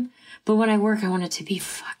time, but when I work, I want it to be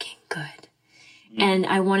fucking good. And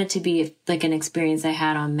I want it to be like an experience I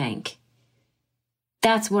had on Mank.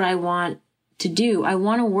 That's what I want to do. I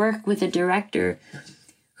want to work with a director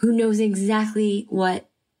who knows exactly what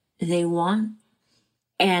they want.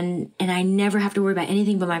 And I never have to worry about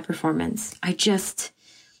anything but my performance.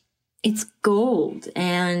 It's gold.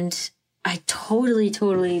 And I totally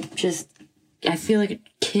I feel like a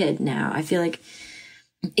kid now. I feel like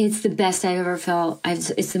it's the best I've ever felt.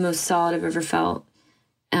 It's the most solid I've ever felt.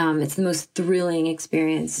 It's the most thrilling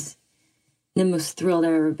experience, the most thrilled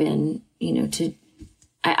I've ever been,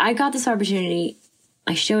 I got this opportunity.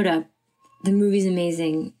 I showed up. The movie's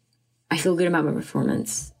amazing. I feel good about my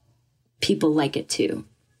performance. People like it too.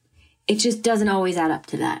 It just doesn't always add up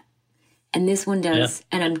to that. and this one does,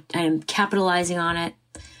 and I'm capitalizing on it.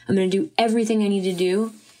 I'm going to do everything I need to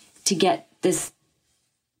do to get this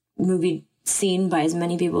movie seen by as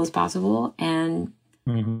many people as possible, and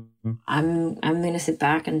I'm going to sit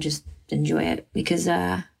back and just enjoy it, because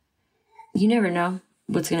you never know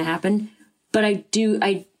what's going to happen. But I do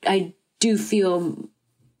feel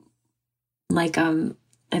like I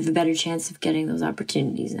have a better chance of getting those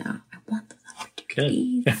opportunities now. I want those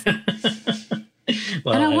opportunities.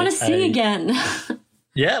 Well, and I want to sing again.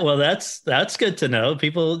 Yeah, well, that's good to know.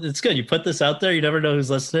 People, it's good. You put this out there. You never know who's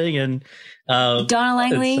listening. And Donna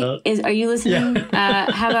Langley, are you listening?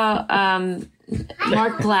 Yeah. How about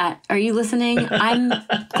Mark Platt? Are you listening? I'm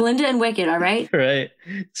Glinda and Wicked. All right. Right.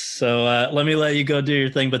 So let me let you go do your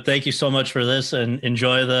thing. But thank you so much for this, and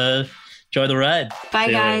enjoy the ride.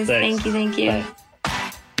 Bye, guys. Thank you. Bye.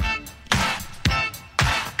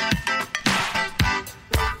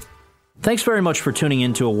 Thanks very much for tuning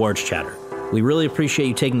in to Awards Chatter. We really appreciate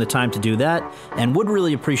you taking the time to do that, and would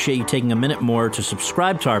really appreciate you taking a minute more to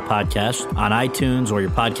subscribe to our podcast on iTunes or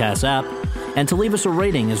your podcast app, and to leave us a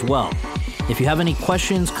rating as well. If you have any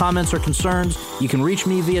questions, comments, or concerns, you can reach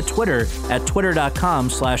me via Twitter at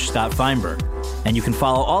twitter.com/Scott Feinberg. And you can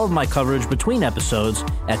follow all of my coverage between episodes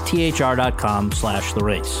at thr.com/The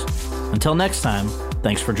Race. Until next time,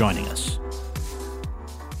 thanks for joining us.